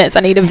 45 minutes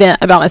I need to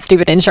vent about my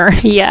stupid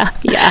insurance.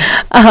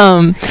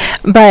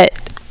 But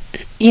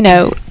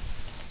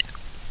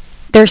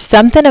there's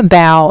something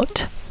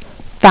about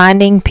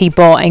finding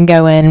people and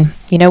going,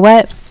 you know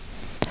what,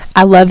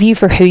 I love you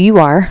for who you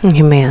are.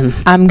 Amen.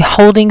 I'm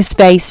holding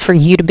space for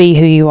you to be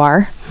who you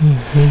are.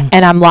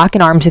 And I'm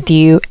locking arms with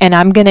you, and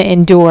I'm going to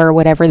endure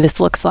whatever this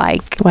looks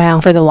like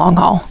for the long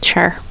haul.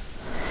 Sure.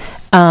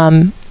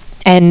 And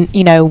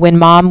when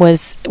Mom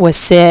was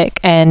sick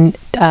and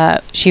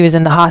she was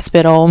in the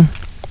hospital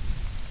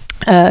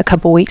a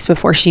couple weeks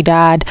before she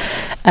died,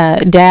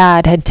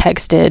 Dad had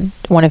texted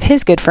one of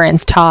his good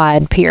friends,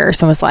 Todd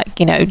Pierce, and was like,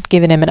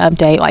 giving him an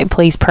update, like,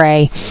 please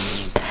pray.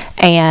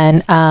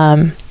 And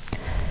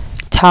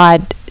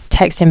Todd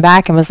texted him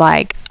back and was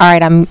like, all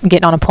right, I'm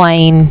getting on a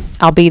plane,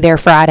 I'll be there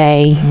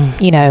Friday.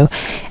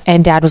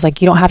 And Dad was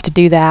like, you don't have to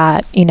do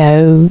that,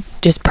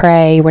 just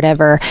pray,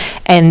 whatever.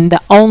 And the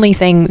only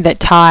thing that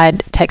Todd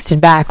texted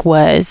back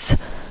was,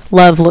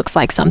 love looks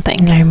like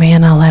something. Oh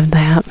man, I love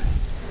that.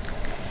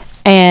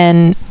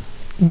 And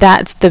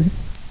that's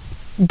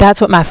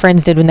what my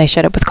friends did when they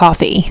showed up with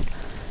coffee.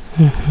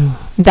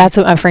 That's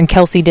what my friend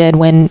Kelsey did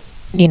when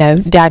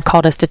Dad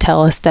called us to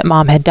tell us that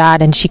Mom had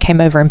died, and she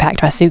came over and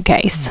packed my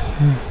suitcase.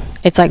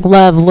 It's like,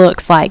 love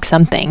looks like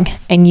something,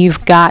 and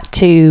you've got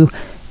to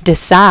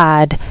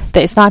decide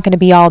that it's not going to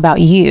be all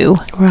about you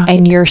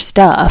and your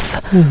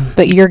stuff,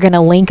 but you're going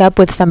to link up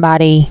with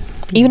somebody,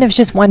 even if it's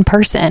just one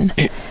person,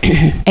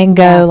 and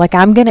go like,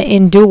 I'm going to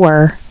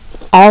endure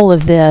all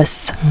of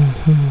this,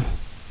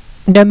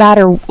 no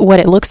matter what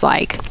it looks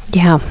like.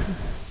 Yeah.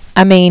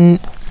 I mean,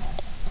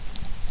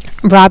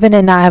 Robin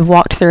and I have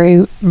walked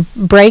through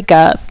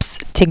breakups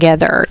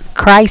together,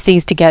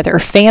 crises together,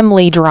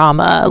 family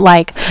drama,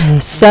 like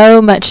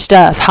so much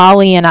stuff.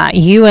 Holly and I,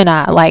 you and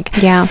I, like,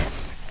 Yeah.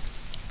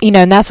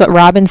 And that's what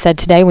Robin said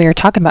today when we were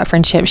talking about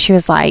friendship. She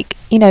was like,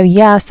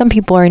 yeah, some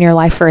people are in your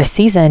life for a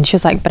season. She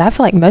was like, but I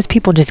feel like most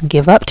people just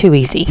give up too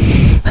easy.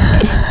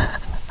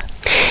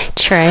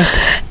 True.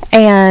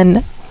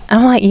 And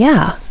I'm like,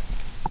 yeah,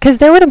 because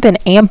there would have been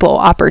ample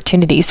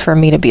opportunities for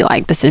me to be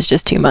like, this is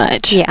just too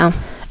much. Yeah.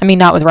 I mean,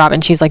 not with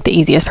Robin. She's like the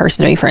easiest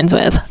person to be friends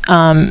with.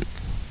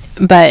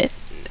 But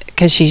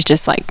because she's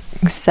just like,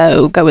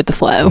 so go with the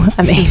flow.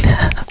 I mean,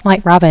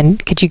 like, Robin,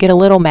 could you get a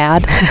little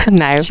mad?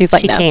 No, She's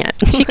like, she no, can't.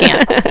 she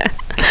can't.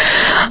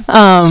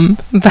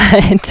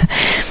 But,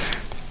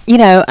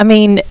 I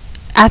mean,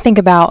 I think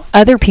about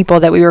other people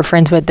that we were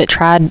friends with that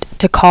tried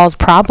to cause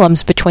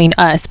problems between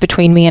us,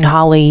 between me and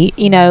Holly,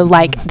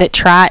 like that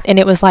tried, and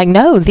it was like,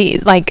 no,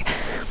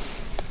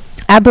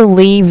 I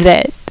believe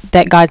that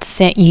God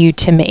sent you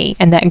to me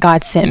and that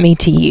God sent me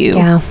to you.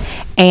 Yeah.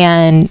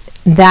 And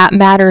that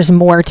matters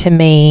more to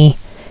me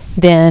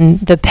than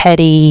the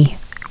petty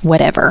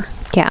whatever.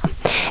 Yeah.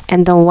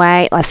 And the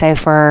way, let's say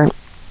for,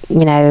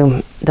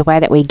 the way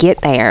that we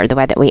get there, the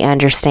way that we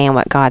understand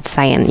what God's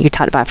saying, you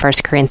talked about 1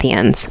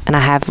 Corinthians, and I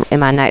have in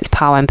my notes,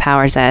 Paul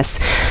empowers us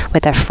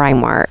with a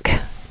framework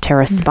to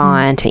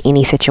respond to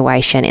any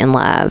situation in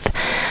love.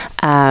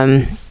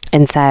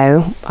 And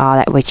so all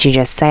that what you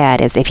just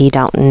said is, if you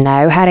don't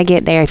know how to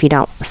get there, if you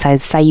don't, so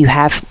say you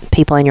have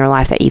people in your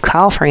life that you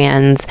call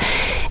friends,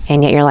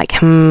 and yet you're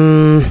like,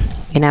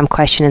 I'm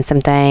questioning some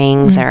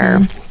things, or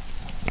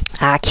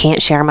I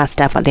can't share my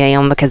stuff with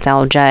them because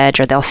they'll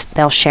judge, or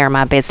they'll share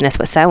my business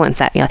with so and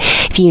so.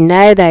 If you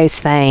know those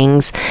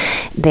things,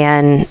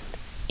 then,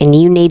 and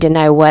you need to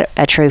know what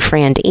a true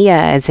friend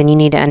is, and you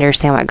need to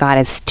understand what God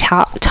is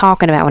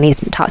talking about when he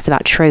talks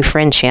about true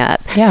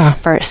friendship. Yeah.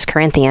 1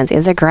 Corinthians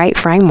is a great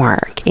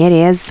framework. It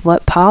is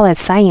what Paul is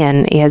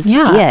saying is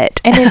it.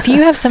 And if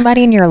you have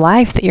somebody in your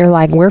life that you're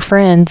like, we're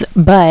friends,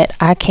 but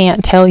I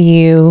can't tell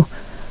you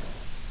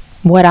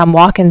what I'm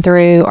walking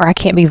through, or I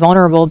can't be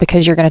vulnerable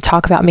because you're going to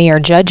talk about me or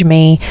judge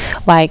me,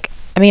 like,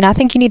 I mean, I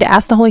think you need to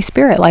ask the Holy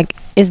Spirit, like,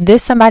 is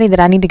this somebody that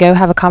I need to go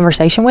have a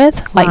conversation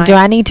with? Like, do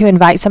I need to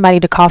invite somebody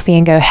to coffee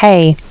and go,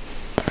 hey,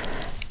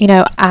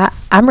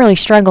 I'm really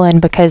struggling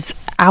because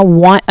I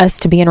want us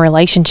to be in a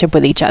relationship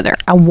with each other.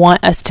 I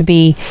want us to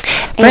be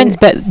friends,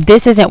 but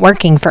this isn't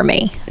working for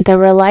me. The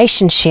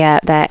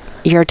relationship that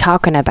you're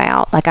talking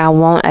about, like, I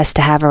want us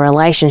to have a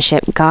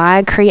relationship.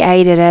 God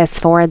created us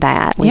for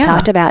that. We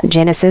talked about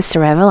Genesis to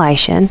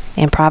Revelation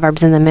and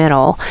Proverbs in the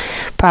middle.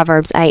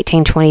 Proverbs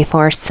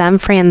 18:24. Some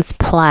friends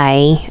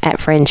play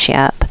at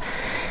friendship,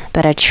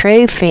 but a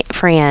true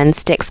friend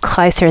sticks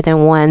closer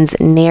than one's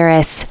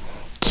nearest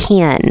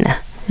kin.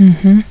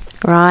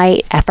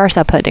 Right? At first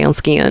I put down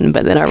skin,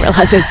 but then I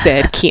realized it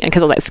said kin,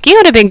 because I'm like, skin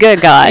would have been good,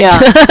 God. Yeah.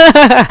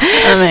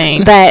 I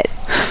mean, but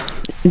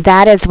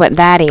that is what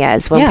that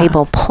is when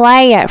people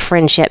play at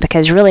friendship,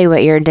 because really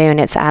what you're doing,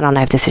 I don't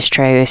know if this is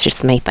true, it's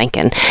just me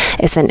thinking,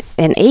 it's an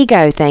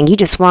ego thing. You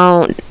just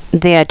want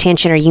the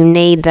attention, or you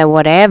need the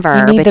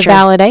whatever. You need the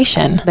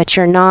validation. But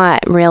you're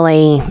not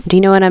really, do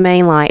you know what I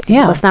mean? Like,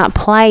 let's not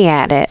play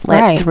at it.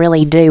 Let's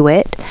really do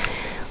it.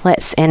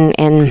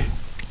 And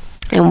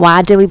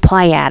why do we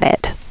play at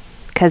it?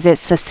 Because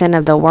it's the sin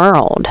of the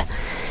world.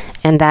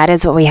 And that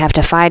is what we have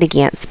to fight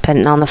against,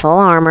 putting on the full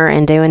armor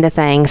and doing the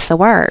things, the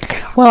work.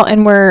 Well,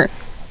 and we're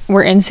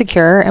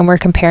insecure, and we're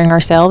comparing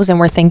ourselves, and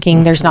we're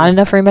thinking there's not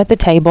enough room at the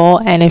table,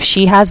 and if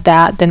she has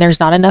that, then there's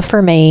not enough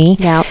for me.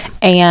 Yep.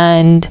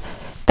 And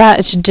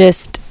that's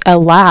just a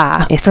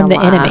lie from the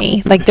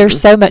enemy. Like, there's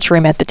so much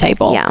room at the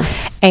table. Yeah.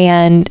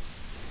 And,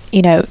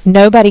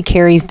 nobody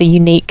carries the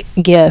unique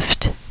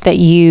gift that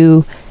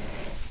you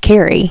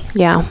carry.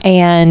 Yeah.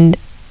 And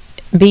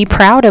be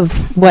proud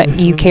of what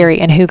you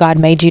carry and who God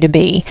made you to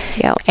be.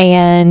 Yep.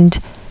 And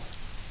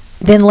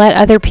then let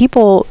other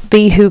people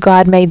be who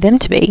God made them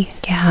to be.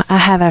 Yeah. I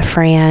have a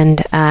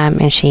friend,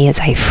 and she is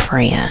a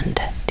friend.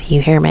 Do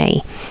you hear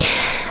me?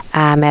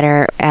 I met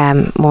her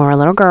when we were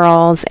little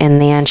girls,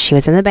 and then she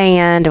was in the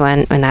band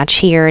when I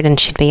cheered, and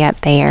she'd be up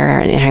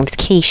there, and her name's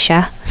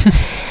Keisha.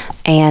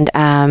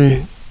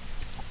 And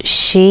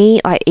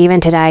she, like,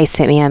 even today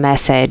sent me a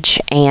message,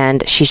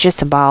 and she's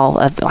just a ball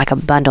of, like, a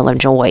bundle of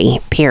joy,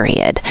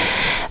 period.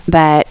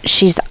 But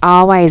she's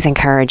always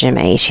encouraging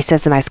me. She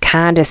says the most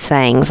kindest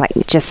things, like,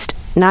 just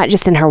not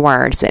just in her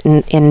words, but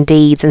in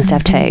deeds and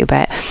stuff too.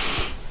 But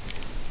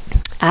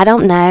I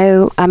don't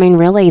know. I mean,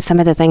 really, some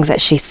of the things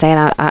that she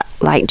said, I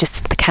like,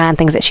 just the kind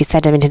things that she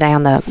said to me today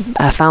on the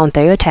phone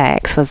through a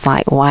text was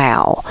like,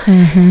 wow.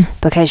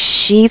 Because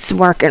she's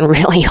working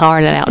really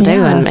hard at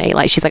outdoing me.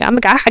 Like, she's like,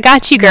 I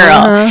got you,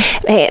 girl.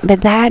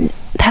 But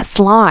that's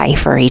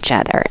life for each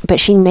other. But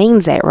she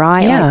means it,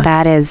 right? Yeah. Like,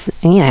 that is,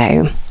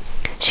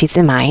 she's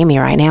in Miami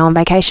right now on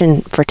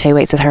vacation for 2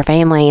 weeks with her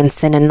family and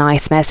sending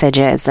nice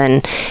messages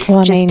and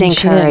just encouraging.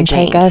 She didn't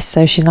take us,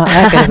 so she's not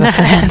that good of a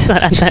friend. That's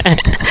what I thought.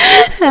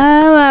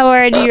 Oh my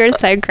word, you are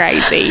so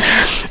crazy.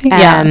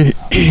 Yeah.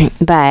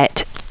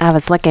 But I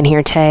was looking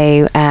here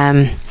too.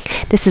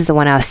 This is the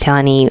one I was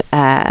telling you.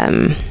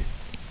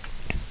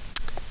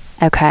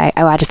 Okay.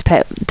 Oh, I just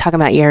put, talking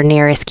about your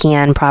nearest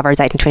kin, Proverbs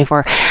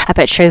 18:24. I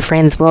put, true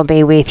friends will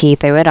be with you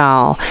through it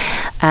all.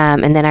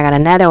 And then I got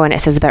another one. It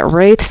says, but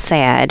Ruth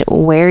said,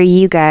 where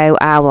you go,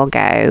 I will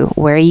go.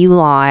 Where you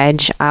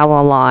lodge, I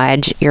will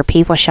lodge. Your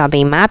people shall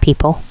be my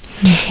people,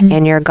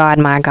 and your God,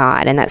 my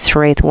God. And that's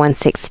Ruth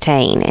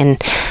 1:16.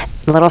 And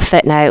little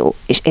footnote,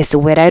 it's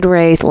widowed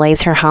Ruth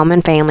leaves her home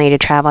and family to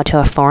travel to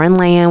a foreign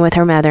land with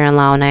her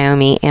mother-in-law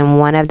Naomi,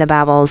 and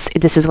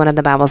this is one of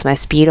the Bible's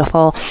most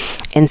beautiful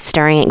and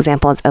stirring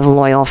examples of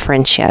loyal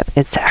friendship.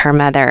 It's her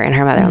mother and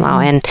her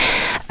mother-in-law.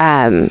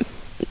 And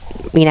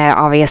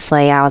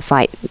obviously I was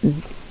like,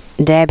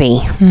 Debbie.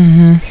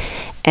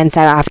 And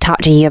so I've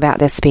talked to you about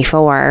this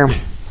before,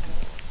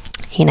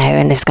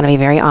 and just going to be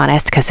very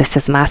honest, because this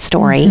is my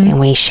story, and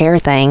we share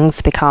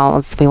things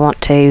because we want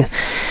to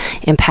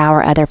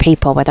empower other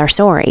people with our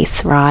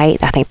stories, right?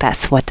 I think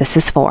that's what this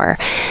is for.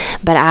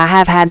 But I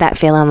have had that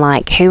feeling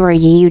like, who are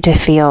you to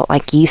feel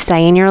like you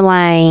stay in your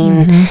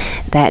lane,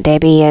 that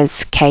Debbie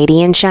is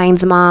Katie and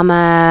Shane's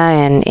mama,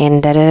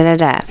 and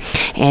da-da-da-da.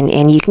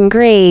 And you can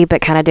grieve,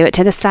 but kind of do it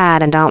to the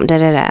side and don't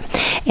da-da-da.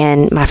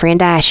 And my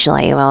friend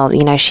Ashley, well,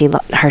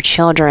 her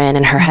children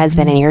and her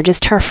husband, and you're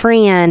just her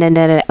friend, and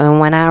da-da-da. And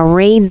when I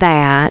read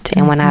that,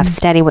 and when I've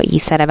studied what you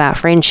said about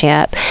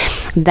friendship,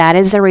 that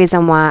is the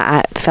reason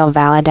why I feel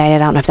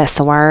validated. I don't know if that's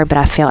the word, but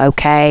I feel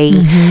okay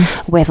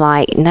with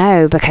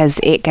no, because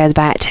it goes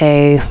back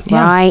to,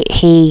 right?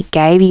 He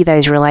gave you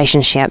those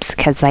relationships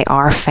because they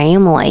are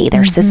family.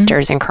 They're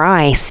sisters in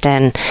Christ.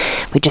 And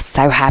we just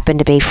so happen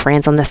to be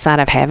friends on this side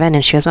of heaven.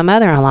 And she was my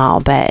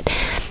mother-in-law. But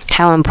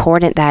how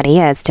important that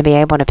is to be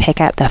able to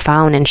pick up the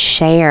phone and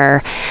share,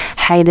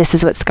 hey, this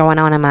is what's going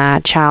on in my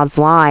child's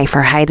life,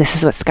 or hey, this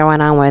is what's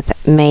going on with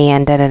me,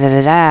 and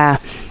da-da-da-da-da.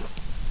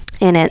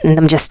 And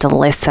them just to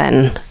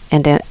listen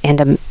and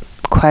to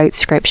quote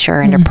scripture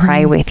and to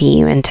pray with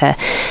you, and to,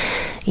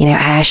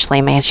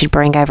 Ashley, man, she'd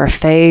bring over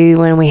food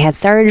when we had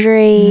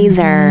surgeries,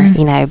 or,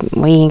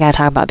 we ain't got to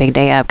talk about Big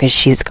Day Up because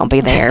she's going to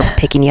be there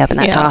picking you up in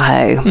that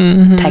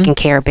Tahoe, taking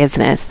care of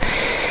business.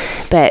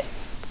 But,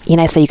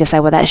 so you could say,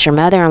 well, that's your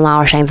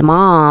mother-in-law or Shane's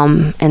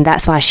mom, and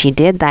that's why she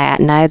did that.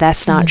 No,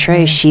 that's not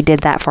true. She did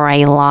that for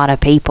a lot of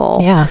people.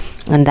 Yeah.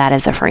 And that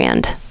is a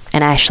friend.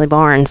 And Ashley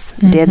Barnes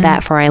did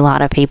that for a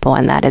lot of people,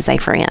 and that is a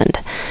friend.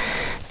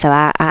 So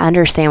I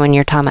understand when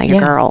you're talking about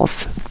your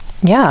girls.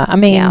 Yeah. I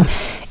mean,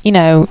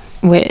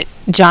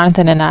 with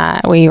Jonathan and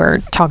I, we were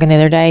talking the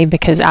other day,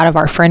 because out of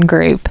our friend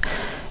group,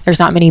 there's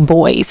not many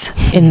boys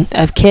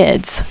of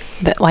kids.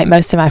 That, like,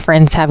 most of my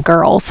friends have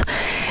girls.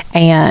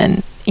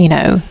 And,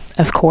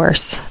 of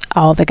course,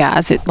 all the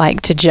guys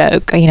like to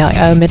joke,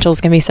 oh, Mitchell's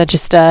going to be such a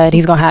stud.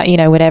 He's going to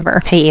have,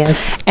 whatever. He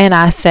is. And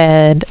I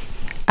said,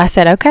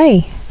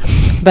 okay,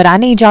 but I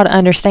need y'all to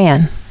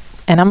understand.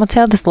 And I'm going to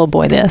tell this little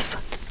boy this.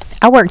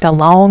 I worked a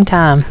long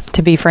time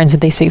to be friends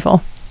with these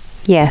people.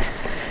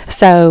 Yes.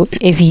 So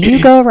if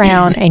you go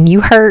around and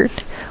you hurt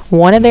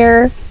one of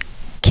their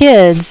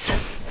kids,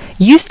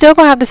 you still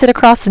going to have to sit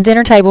across the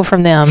dinner table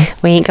from them.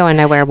 We ain't going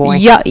nowhere, boy.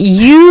 Yeah,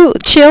 you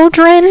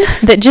children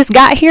that just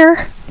got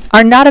here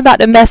are not about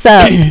to mess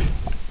up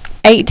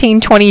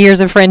 18, 20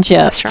 years of friendship.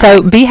 Right.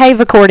 So behave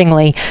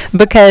accordingly,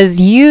 because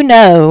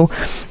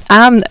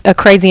I'm a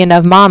crazy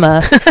enough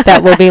mama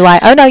that will be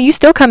like, oh no, you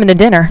still coming to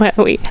dinner.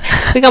 We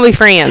gonna be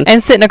friends.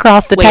 And sitting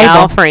across the table.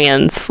 All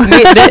friends.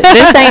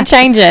 This ain't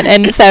changing.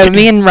 And so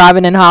me and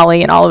Robin and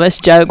Holly and all of us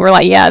joke. We're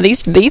like, yeah,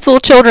 these little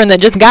children that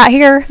just got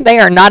here, they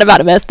are not about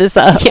to mess this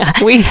up. Yeah.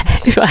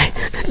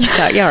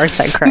 Y'all are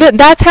so crazy. But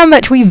that's how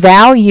much we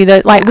value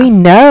that. Like, we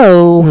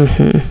know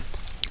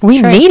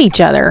we need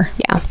each other.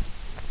 Yeah.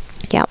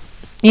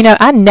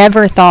 I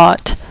never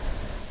thought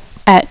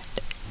at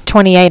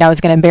 28 I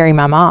was going to bury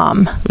my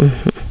mom.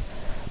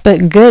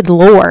 But good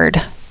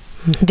Lord,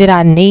 did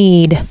I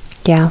need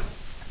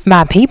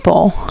my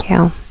people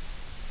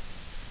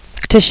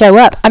to show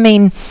up. I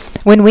mean,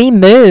 when we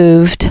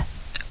moved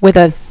with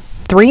a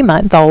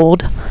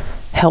 3-month-old,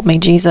 help me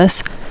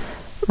Jesus,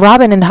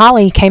 Robin and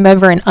Holly came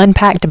over and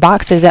unpacked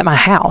boxes at my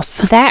house.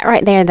 That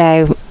right there,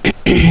 though,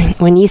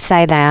 when you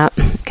say that,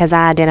 because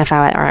I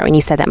identify with it, right, when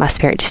you said that, my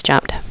spirit just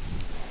jumped.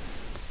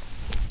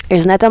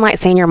 There's nothing like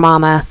seeing your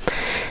mama.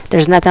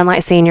 There's nothing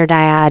like seeing your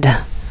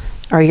dad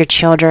or your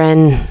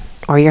children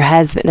or your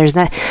husband.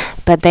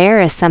 But there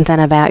is something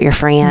about your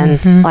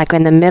friends, like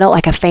in the middle,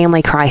 like a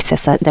family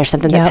crisis. There's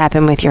something that's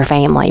happened with your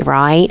family,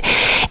 right?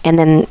 And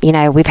then,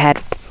 we've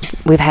had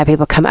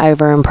people come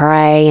over and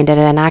pray,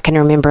 and I can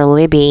remember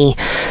Libby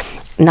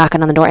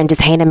knocking on the door and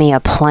just handing me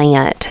a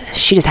plant.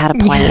 She just had a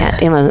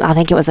plant. I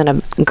think it was in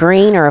a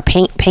green or a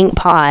pink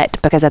pot,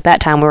 because at that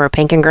time we were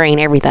pink and green,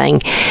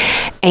 everything.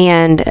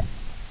 And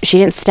she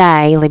didn't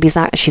stay. Libby's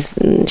not.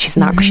 She's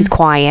not. She's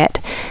quiet.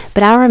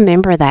 But I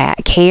remember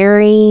that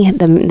Carrie,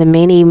 the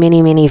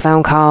many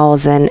phone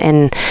calls,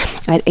 and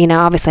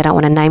obviously I don't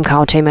want to name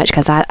call too much,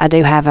 because I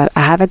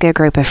have a good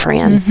group of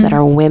friends that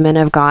are women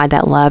of God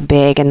that love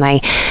big,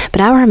 but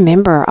I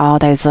remember all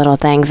those little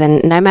things,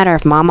 and no matter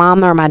if my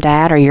mama or my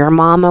dad or your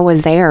mama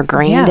was there or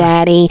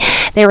granddaddy,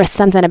 there was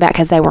something about,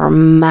 because they were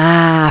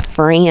my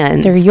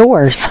friends. They're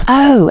yours.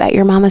 Oh, at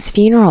your mama's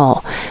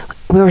funeral,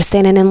 we were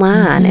standing in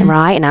line,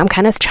 and I'm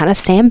kind of trying to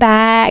stand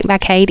back by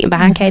Katie,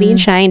 behind Katie and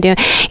Shane, and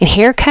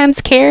here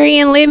comes Carrie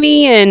and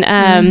Libby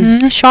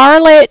and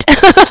Charlotte,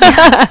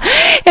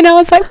 and I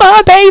was like,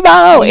 "Oh,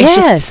 baby!" It's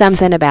just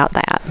something about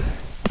that.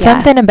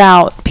 Something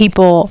about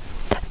people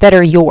that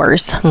are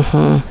yours.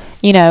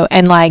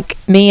 And like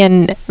me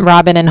and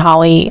Robin and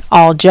Holly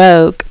all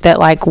joke that,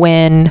 like,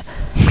 when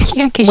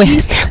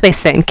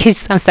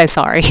because I'm so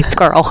sorry,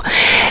 squirrel,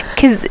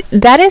 because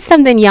that is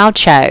something y'all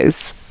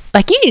chose.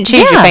 Like, you didn't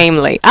choose your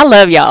family. I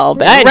love y'all,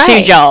 but I didn't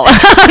choose y'all.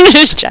 I'm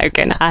just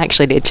joking. I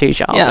actually did choose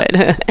y'all. Yeah.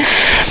 But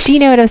do you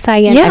know what I'm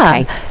saying?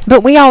 Yeah. Okay.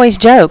 But we always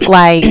joke,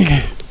 like,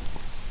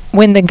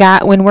 when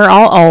we're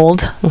all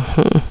old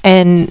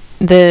and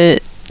the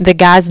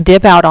guys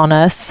dip out on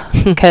us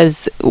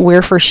because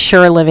we're for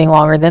sure living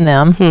longer than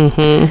them,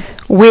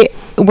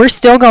 we're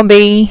still going to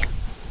be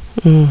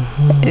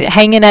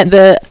hanging at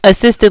the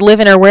assisted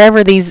living or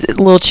wherever these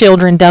little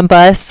children dump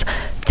us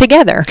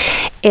together.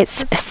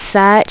 It's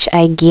such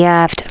a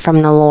gift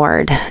from the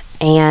Lord,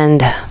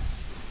 and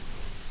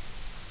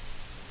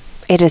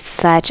it is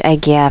such a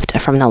gift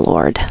from the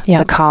Lord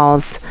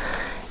because,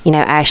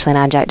 Ashley and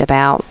I joked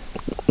about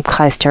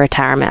close to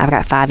retirement. I've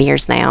got 5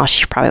 years now.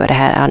 She probably would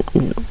have had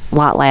a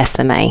lot less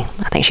than me.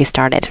 I think she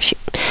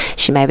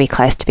may be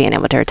close to being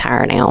able to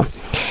retire now.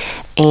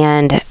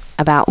 And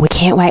about, we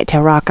can't wait to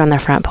rock on the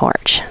front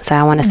porch. So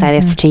I want to say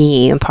this to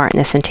you, imparting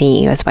this into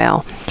you as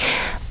well.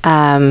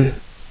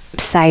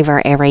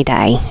 Savor every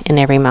day and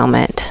every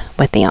moment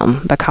with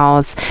them,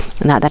 because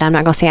not that I'm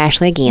not going to see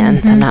Ashley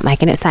again, so I'm not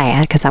making it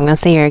sad, because I'm going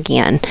to see her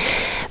again,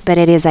 but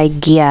it is a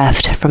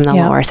gift from the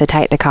Lord. So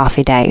take the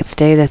coffee dates,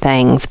 do the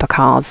things,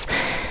 because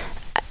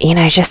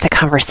just the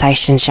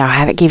conversations y'all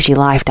have, it gives you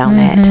life, don't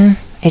it?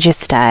 It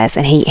just does.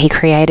 And he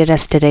created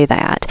us to do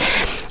that.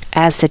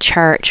 As the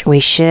church, we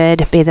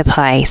should be the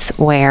place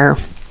where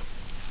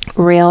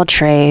real,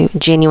 true,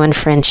 genuine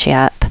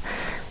friendship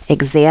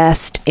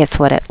exist. It's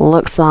what it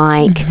looks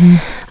like.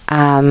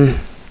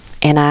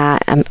 And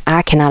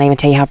I cannot even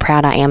tell you how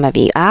proud I am of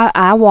you.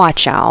 I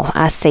watch y'all,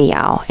 I see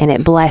y'all, and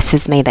it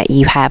blesses me that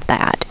you have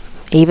that,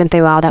 even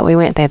through all that we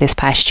went through this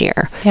past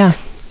year.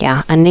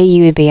 I knew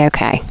you would be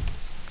okay.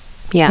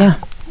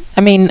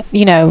 I mean,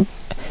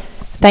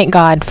 thank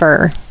God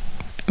for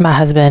my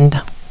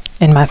husband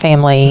and my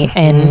family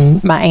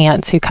and my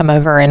aunts who come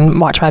over and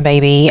watch my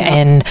baby.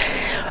 And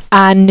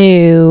I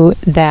knew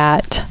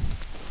that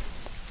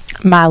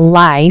my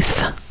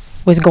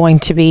life was going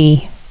to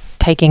be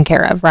taken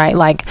care of, right?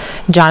 Like,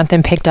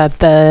 Jonathan picked up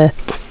the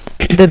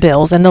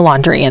bills and the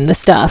laundry and the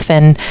stuff,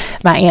 and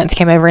my aunts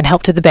came over and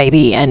helped with the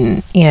baby,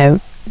 and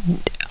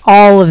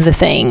all of the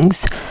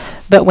things.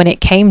 But when it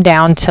came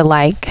down to,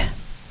 like,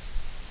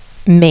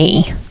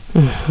 me,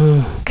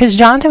 because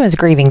Jonathan was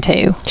grieving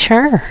too,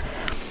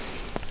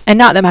 and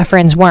not that my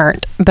friends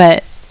weren't,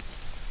 but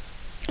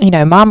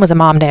mom was a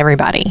mom to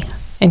everybody,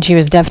 and she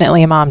was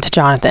definitely a mom to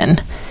Jonathan.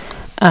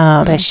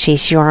 But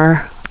she's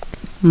your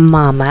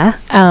mama.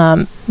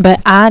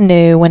 But I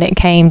knew when it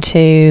came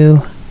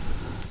to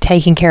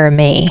taking care of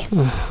me,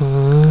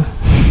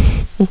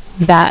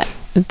 that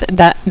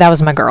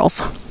was my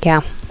girls.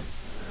 Yeah.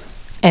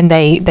 And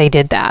they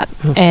did that.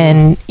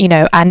 And,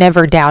 I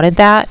never doubted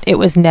that. It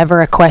was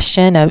never a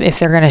question of if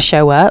they're going to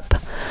show up.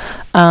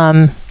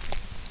 And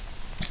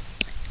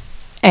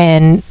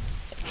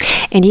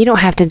you don't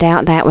have to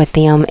doubt that with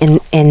them,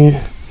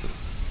 and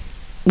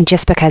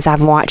just because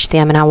I've watched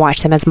them, and I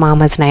watch them as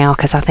mamas now,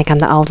 because I think I'm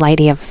the old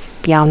lady of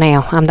y'all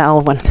now. I'm the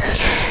old one.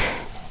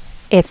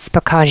 It's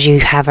because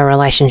you have a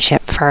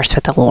relationship first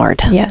with the Lord.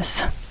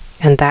 Yes.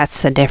 And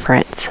that's the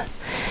difference.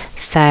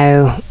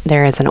 So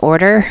there is an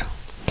order,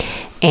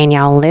 and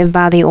y'all live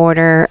by the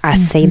order. I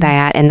see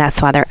that, and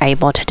that's why they're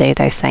able to do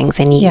those things,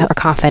 and you are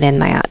confident in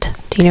that.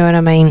 Do you know what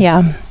I mean?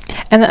 Yeah.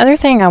 And the other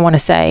thing I want to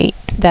say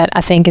that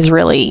I think is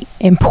really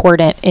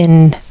important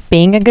in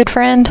being a good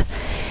friend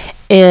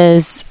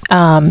is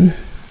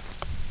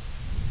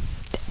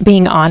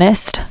being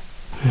honest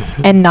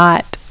and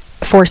not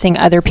forcing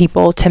other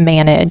people to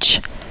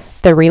manage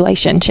the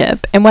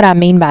relationship. And what I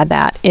mean by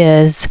that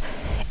is,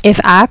 if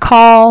I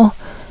call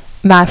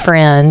my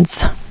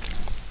friends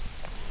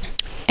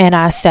and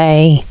I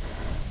say,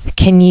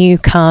 can you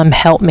come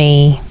help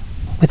me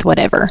with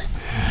whatever?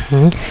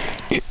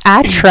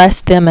 I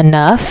trust them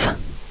enough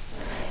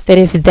that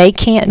if they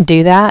can't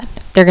do that,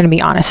 they're going to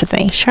be honest with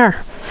me. Sure.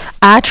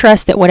 I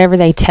trust that whatever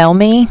they tell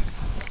me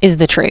is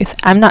the truth.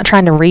 I'm not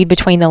trying to read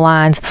between the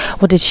lines.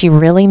 Well, did she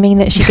really mean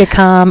that she could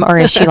come, or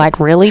is she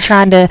like really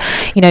trying to,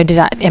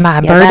 am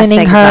I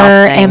burdening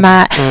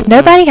her?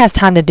 Nobody has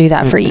time to do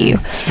that for you.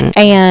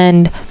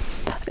 And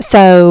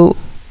So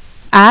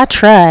I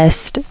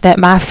trust that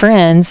my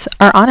friends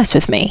are honest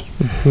with me.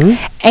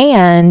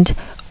 And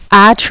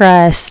I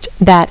trust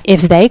that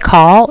if they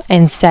call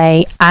and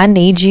say, I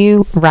need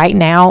you right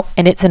now,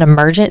 and it's an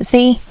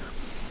emergency,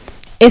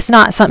 it's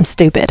not something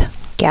stupid.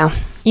 Yeah.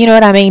 You know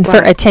what I mean? Right.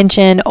 For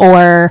attention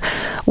or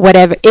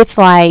whatever. It's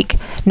like,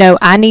 no,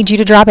 I need you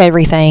to drop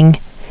everything,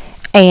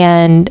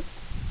 and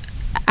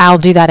I'll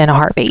do that in a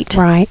heartbeat.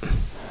 Right.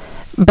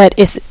 But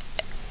it's,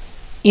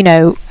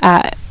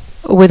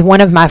 with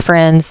one of my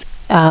friends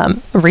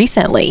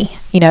recently,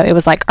 it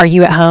was like, are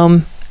you at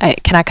home?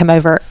 Can I come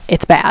over?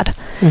 It's bad.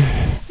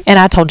 And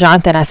I told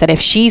Jonathan, I said, if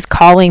she's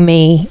calling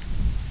me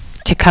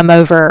to come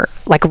over,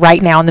 like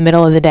right now in the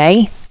middle of the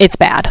day, it's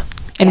bad.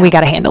 And we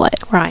got to handle it.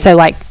 Right. So,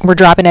 like, we're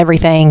dropping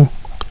everything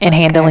and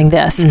handling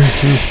this.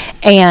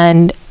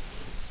 And,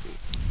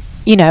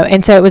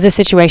 and so it was a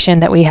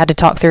situation that we had to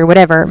talk through,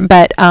 whatever,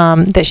 but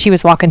that she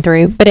was walking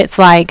through. But it's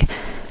like,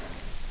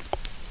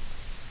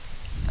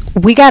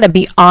 we got to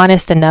be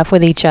honest enough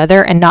with each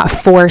other and not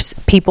force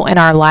people in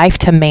our life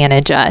to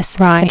manage us.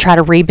 Right. And try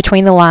to read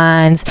between the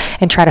lines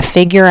and try to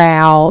figure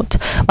out,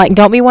 like,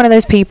 don't be one of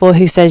those people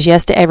who says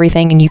yes to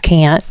everything and you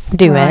can't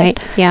do Right.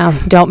 it. Yeah.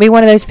 Don't be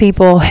one of those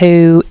people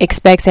who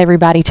expects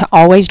everybody to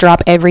always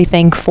drop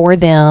everything for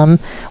them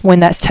when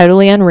that's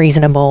totally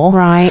unreasonable.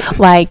 Right.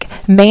 Like,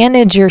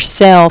 manage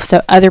yourself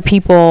so other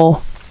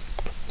people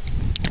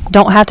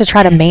don't have to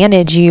try to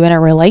manage you in a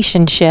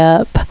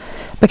relationship,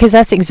 because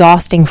that's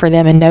exhausting for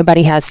them and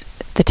nobody has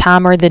the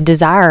time or the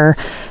desire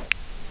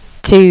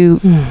to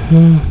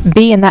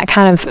be in that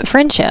kind of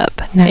friendship.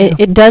 No.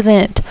 It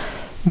doesn't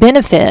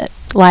benefit.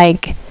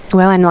 Like,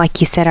 Well, and like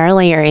you said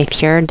earlier,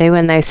 if you're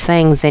doing those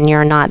things, then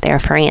you're not their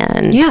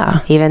friend.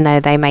 Yeah. Even though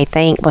they may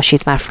think, well,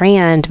 she's my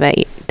friend, but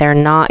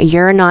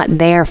you're not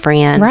their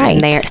friend.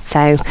 Right. And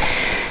so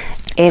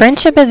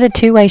friendship is a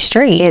two-way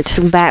street. It's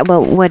back.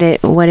 Well, what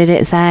did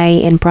it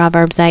say in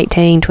Proverbs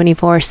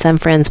 18:24? Some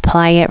friends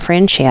play at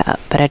friendship,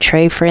 but a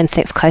true friend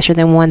sticks closer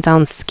than one's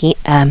own kin.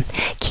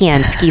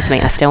 Excuse me.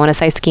 I still want to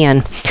say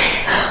skin.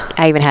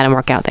 I even had them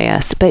work out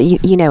this, but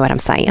you know what I'm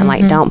saying.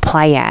 Like, don't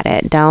play at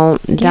it. Don't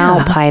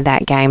play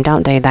that game.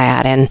 Don't do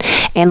that.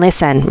 And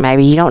listen,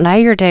 maybe you don't know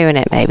you're doing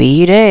it. Maybe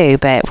you do,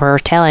 but we're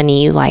telling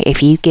you, like,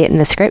 if you get in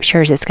the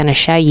scriptures, it's going to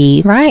show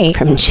you right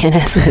from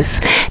Genesis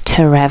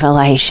to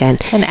Revelation.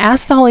 And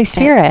ask the Holy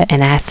Spirit.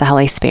 And ask the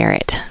Holy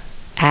Spirit.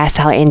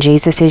 And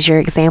Jesus is your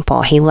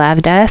example. He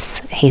loved us.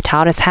 He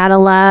taught us how to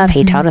love.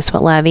 He told us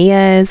what love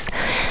is.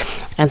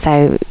 And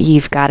so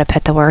you've got to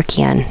put the work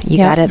in. You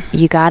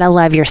got to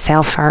love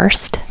yourself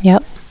first.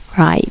 Yep.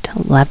 Right.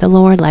 Love the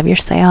Lord, love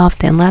yourself,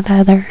 then love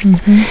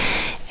others.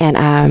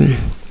 And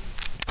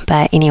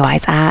but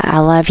anyways, I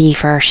love you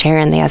for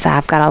sharing this.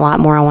 I've got a lot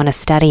more I want to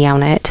study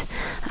on it.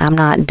 I'm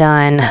not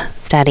done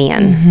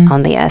studying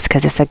on this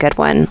because it's a good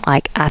one.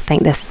 Like, I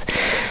think this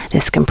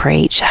can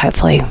preach.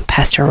 Hopefully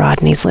Pastor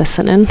Rodney's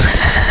listening.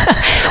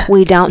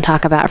 We don't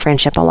talk about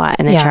friendship a lot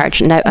in the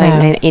church. No.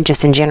 I mean,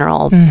 just in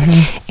general.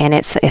 And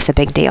it's a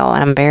big deal.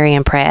 And I'm very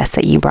impressed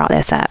that you brought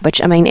this up.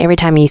 Which, I mean, every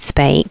time you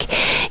speak,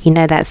 you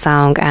know that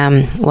song,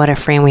 What a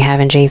Friend We Have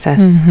in Jesus?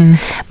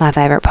 My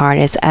favorite part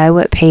is, oh,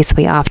 what peace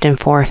we often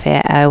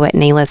forfeit. Oh, what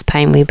needless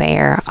pain we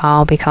bear.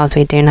 All because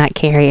we do not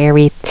carry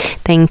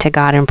everything to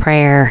God in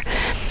prayer.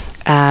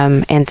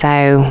 And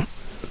so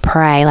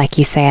pray, like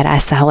you said,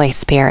 ask the Holy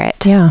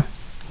Spirit. Yeah.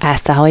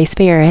 Ask the Holy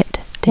Spirit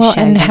to show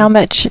and you. how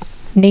much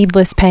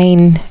needless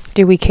pain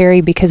do we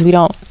carry because we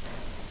don't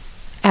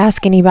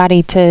ask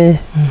anybody to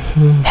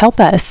help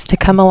us, to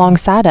come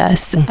alongside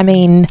us? I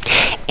mean,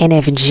 and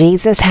if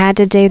Jesus had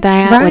to do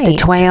that with the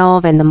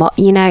 12 and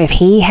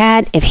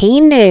if he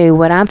knew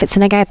what I'm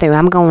fixing to go through,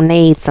 I'm going to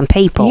need some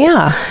people.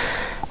 Yeah.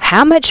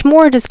 How much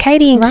more does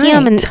Katie and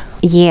Kim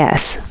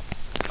yes.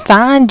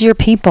 Find your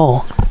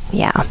people.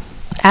 Yeah.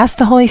 Ask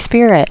the Holy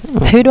Spirit.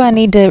 Who do I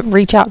need to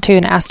reach out to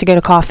and ask to go to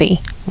coffee?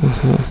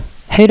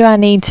 Who do I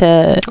need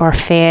to... Or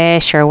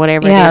fish or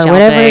whatever it is Yeah,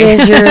 whatever it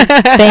is your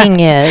thing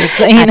is.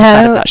 You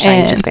know? About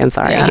Shane just then,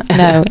 sorry. Yeah,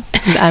 no,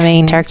 I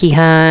mean... Turkey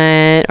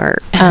hunt or...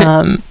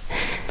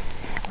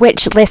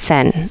 which,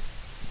 listen...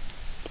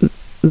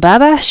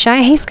 Bubba,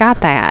 Shane, he's got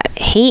that.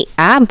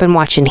 I've been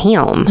watching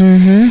him.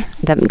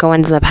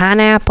 Going to the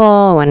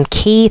Pineapple and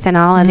Keith and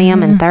all of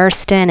them and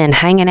Thurston and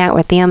hanging out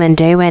with them and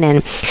doing,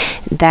 and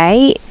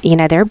they,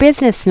 they're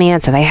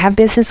businessmen, so they have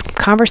business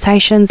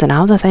conversations and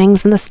all the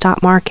things in the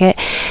stock market,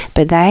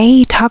 but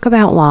they talk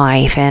about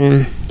life,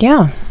 and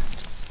yeah,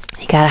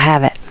 you got to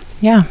have it.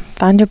 Yeah,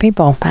 find your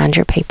people. Find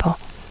your people.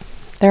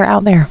 They're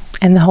out there,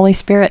 and the Holy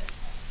Spirit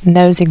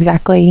knows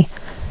exactly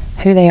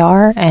who they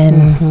are,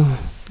 and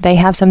they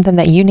have something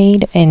that you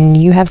need, and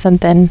you have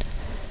something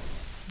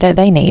that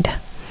they need.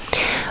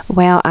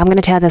 Well, I'm going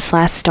to tell this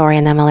last story,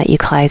 and then I'm going to let you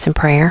close in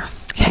prayer.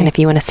 Okay. And if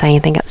you want to say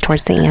anything else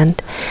towards the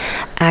end.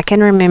 I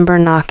can remember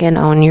knocking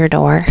on your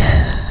door,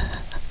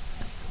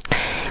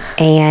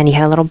 and you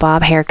had a little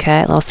bob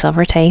haircut, little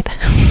silver teeth,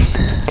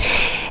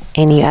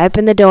 and you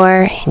opened the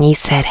door, and you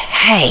said,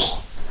 "Hey,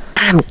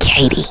 I'm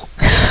Katie."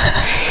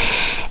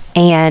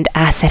 And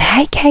I said,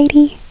 "Hey,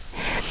 Katie."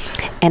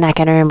 And I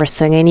can remember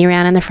swinging you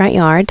around in the front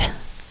yard,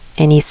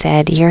 and you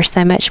said, "You're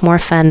so much more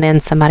fun than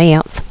somebody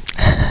else."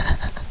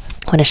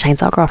 One of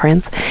Shane's old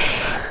girlfriends.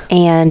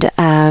 And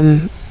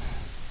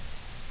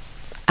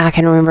I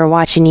can remember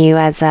watching you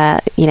as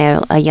a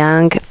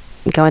young,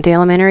 going through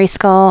elementary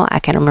school. I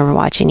can remember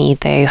watching you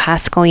through high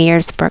school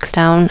years,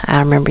 Brookstone. I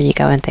remember you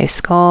going through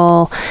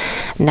school,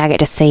 and I get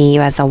to see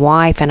you as a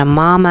wife and a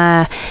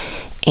mama,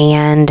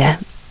 and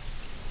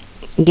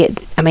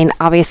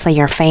obviously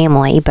you're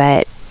family,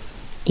 but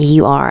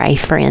you are a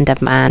friend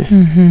of mine.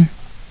 Mm-hmm.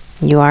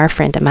 You are a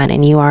friend of mine,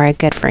 and you are a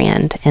good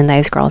friend, and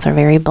those girls are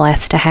very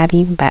blessed to have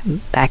you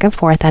back and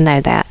forth. I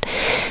know that,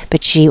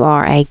 but you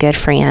are a good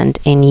friend,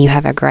 and you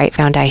have a great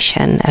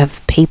foundation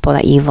of people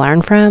that you've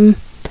learned from.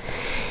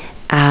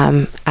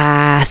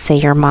 I see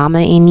your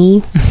mama in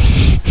you.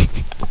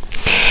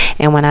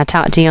 And when I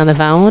talk to you on the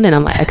phone, and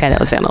I'm like, okay, that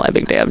was sounding like a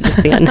big deal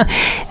just then.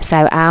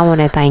 So I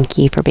want to thank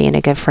you for being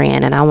a good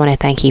friend, and I want to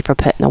thank you for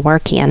putting the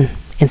work in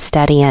and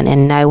studying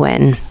and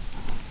knowing.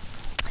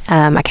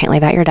 I can't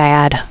leave out your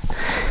dad.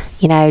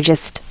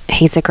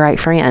 He's a great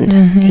friend.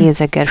 Mm-hmm. He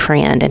is a good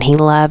friend, and he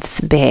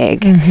loves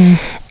big.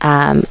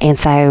 Mm-hmm. And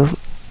so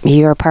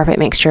you're a perfect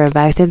mixture of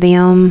both of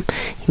them.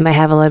 You may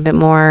have a little bit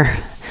more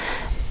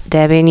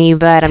Debbie in you,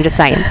 but I'm just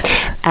saying.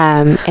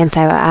 And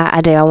so I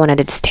wanted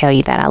to just tell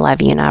you that I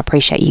love you, and I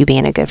appreciate you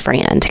being a good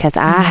friend, because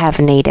I have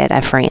needed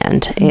a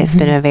friend. Mm-hmm. It's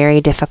been a very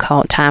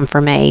difficult time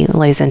for me,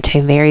 losing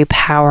two very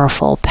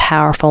powerful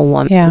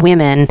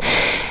women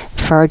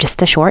for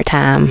just a short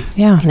time.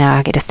 Yeah.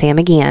 I get to see them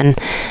again,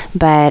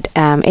 but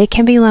it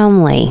can be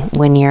lonely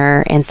when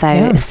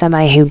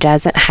somebody who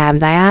doesn't have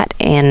that,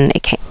 and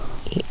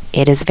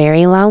it is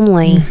very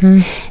lonely.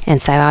 Mm-hmm.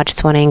 And so I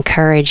just want to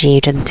encourage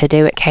you to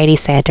do what Katie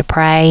said, to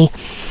pray,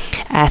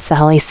 ask the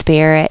Holy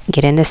Spirit,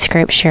 get in the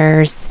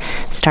scriptures,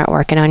 start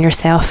working on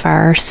yourself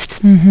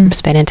first, mm-hmm.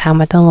 spending time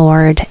with the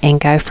Lord, and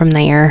go from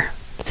there.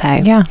 So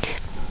yeah.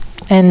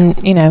 And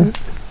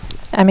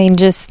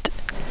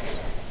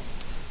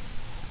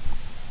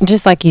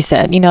just like you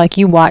said, like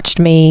you watched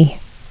me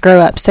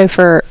grow up. So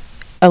for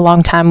a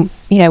long time,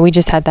 we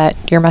just had that,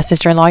 you're my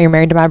sister-in-law, you're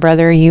married to my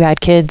brother, you had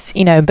kids,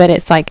 but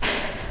it's like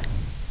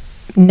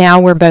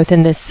now we're both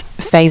in this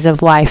phase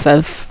of life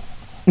of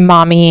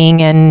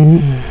mommying and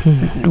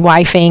mm-hmm.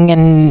 wifing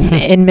and mm-hmm.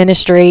 in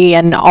ministry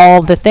and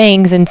all the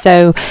things. And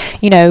so,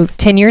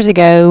 10 years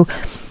ago,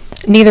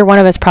 neither one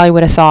of us probably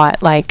would have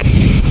thought like,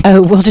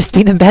 oh, we'll just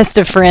be the best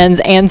of friends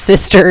and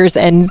sisters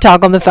and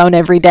talk on the phone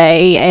every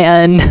day.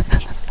 And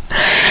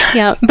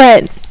yeah,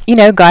 but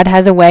God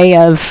has a way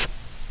of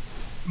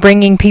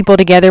bringing people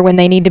together when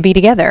they need to be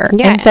together.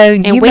 Yeah. And so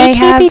we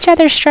keep each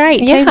other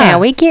straight too now.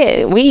 We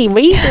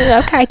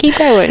okay, keep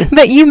going.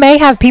 But you may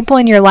have people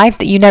in your life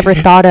that you never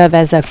thought of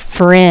as a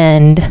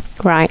friend.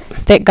 Right.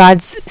 That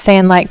God's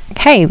saying like,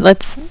 hey,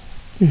 let's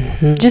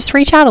mm-hmm. just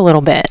reach out a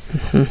little bit.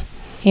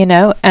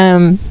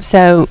 Mm-hmm.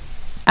 So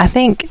I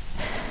think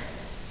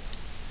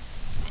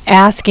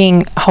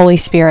asking Holy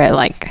Spirit,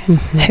 like,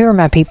 mm-hmm. who are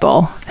my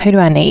people? Who do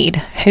I need?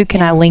 Who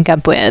can I link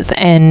up with?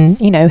 And,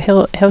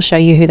 he'll show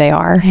you who they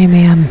are.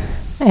 Amen.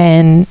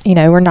 And,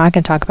 we're not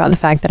going to talk about the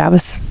fact that I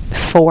was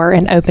 4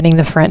 and opening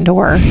the front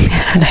door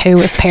and who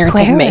was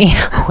parenting me.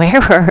 Where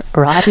were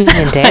Rodney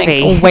and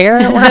Debbie? Like, where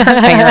were her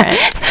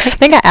parents? I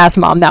think I asked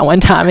Mom that one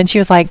time, and she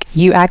was like,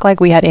 you act like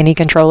we had any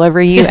control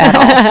over you at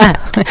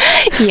all.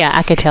 Yeah,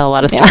 I could tell a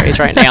lot of stories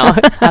right now.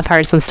 I've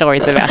heard some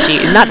stories about you.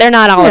 They're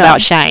not all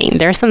about Shane.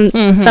 There's some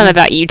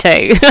about you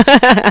too.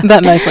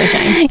 But mostly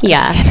Shane.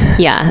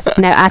 Yeah.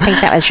 No, I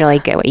think that was really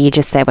good. What you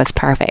just said was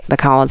perfect,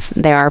 because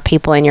there are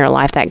people in your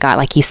life that God,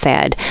 like you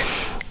said,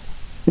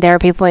 there are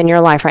people in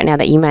your life right now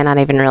that you may not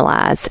even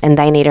realize, and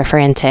they need a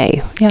friend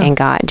too. Yeah. And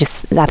God,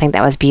 I think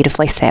that was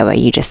beautifully said, what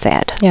you just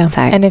said. Yeah.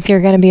 So, and if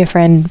you're going to be a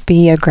friend,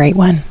 be a great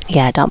one.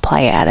 Yeah, don't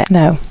play at it.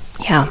 No.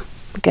 Yeah.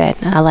 Good.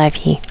 I love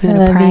you. I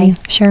love you.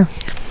 Sure.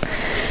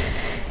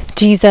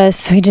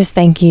 Jesus, we just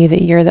thank you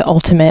that you're the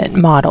ultimate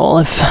model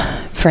of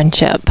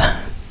friendship,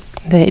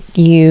 that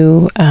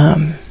you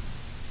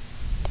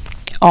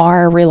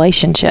are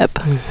relationship.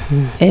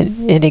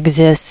 Mm-hmm. It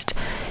exists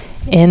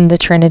in the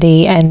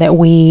Trinity, and that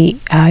we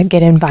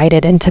get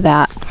invited into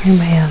that.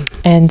 Amen.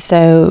 And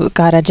so,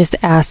 God, I just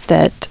ask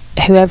that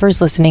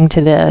whoever's listening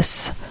to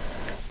this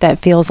that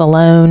feels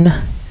alone,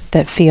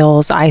 that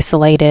feels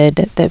isolated,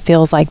 that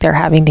feels like they're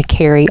having to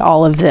carry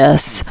all of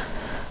this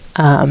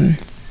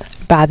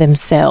by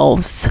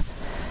themselves.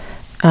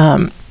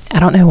 I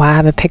don't know why I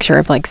have a picture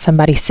of like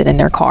somebody sitting in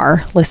their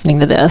car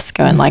listening to this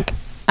going like,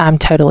 I'm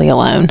totally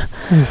alone.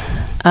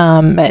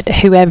 But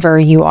whoever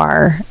you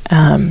are,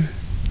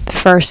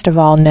 first of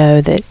all,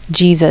 know that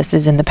Jesus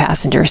is in the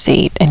passenger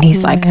seat, and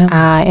he's like,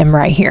 I am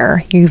right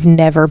here. You've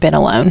never been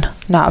alone.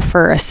 Not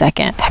for a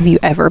second have you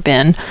ever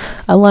been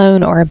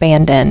alone or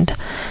abandoned.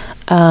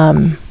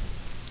 And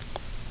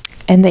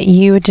that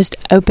you would just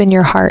open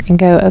your heart and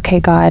go,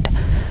 okay, God,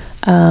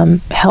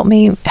 help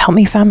me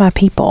find my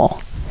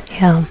people.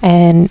 Yeah.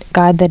 And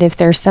God, that if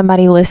there's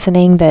somebody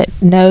listening that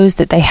knows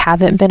that they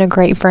haven't been a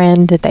great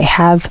friend, that they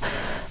have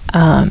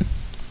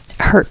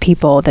hurt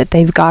people, that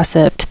they've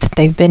gossiped, that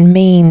they've been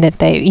mean, that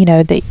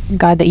that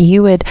God, that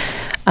you would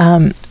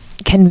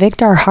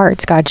convict our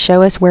hearts, God.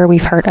 Show us where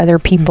we've hurt other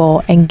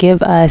people and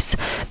give us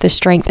the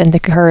strength and the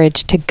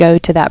courage to go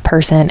to that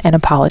person and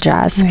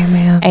apologize.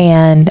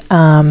 Amen.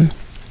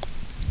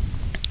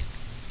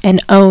 And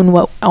own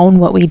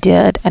what we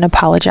did and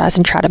apologize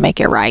and try to make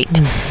it right.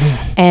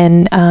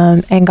 And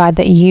God,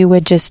 that you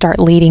would just start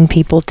leading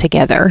people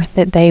together,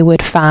 that they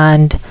would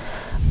find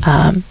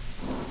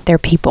their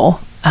people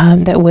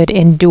that would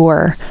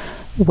endure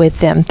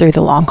with them through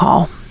the long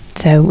haul.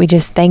 So we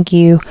just thank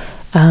you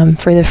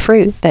for the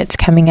fruit that's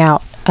coming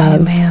out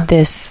of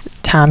this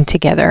time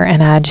together.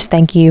 And I just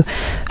thank you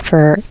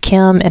for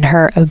Kim and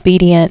her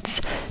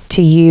obedience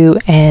to you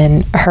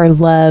and her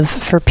love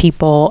for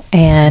people.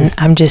 And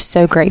I'm just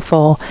so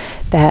grateful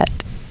that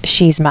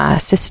she's my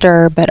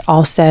sister, but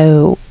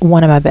also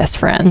one of my best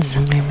friends.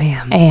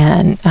 Amen.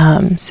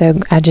 And so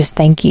I just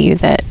thank you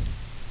that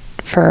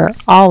for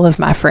all of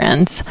my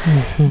friends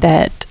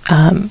that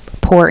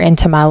pour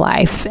into my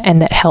life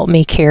and that help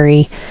me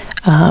carry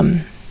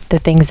the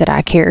things that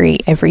I carry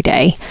every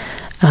day.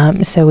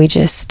 So we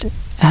just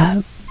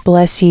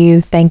bless you.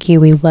 Thank you.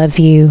 We love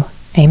you.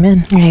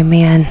 Amen.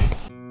 Amen.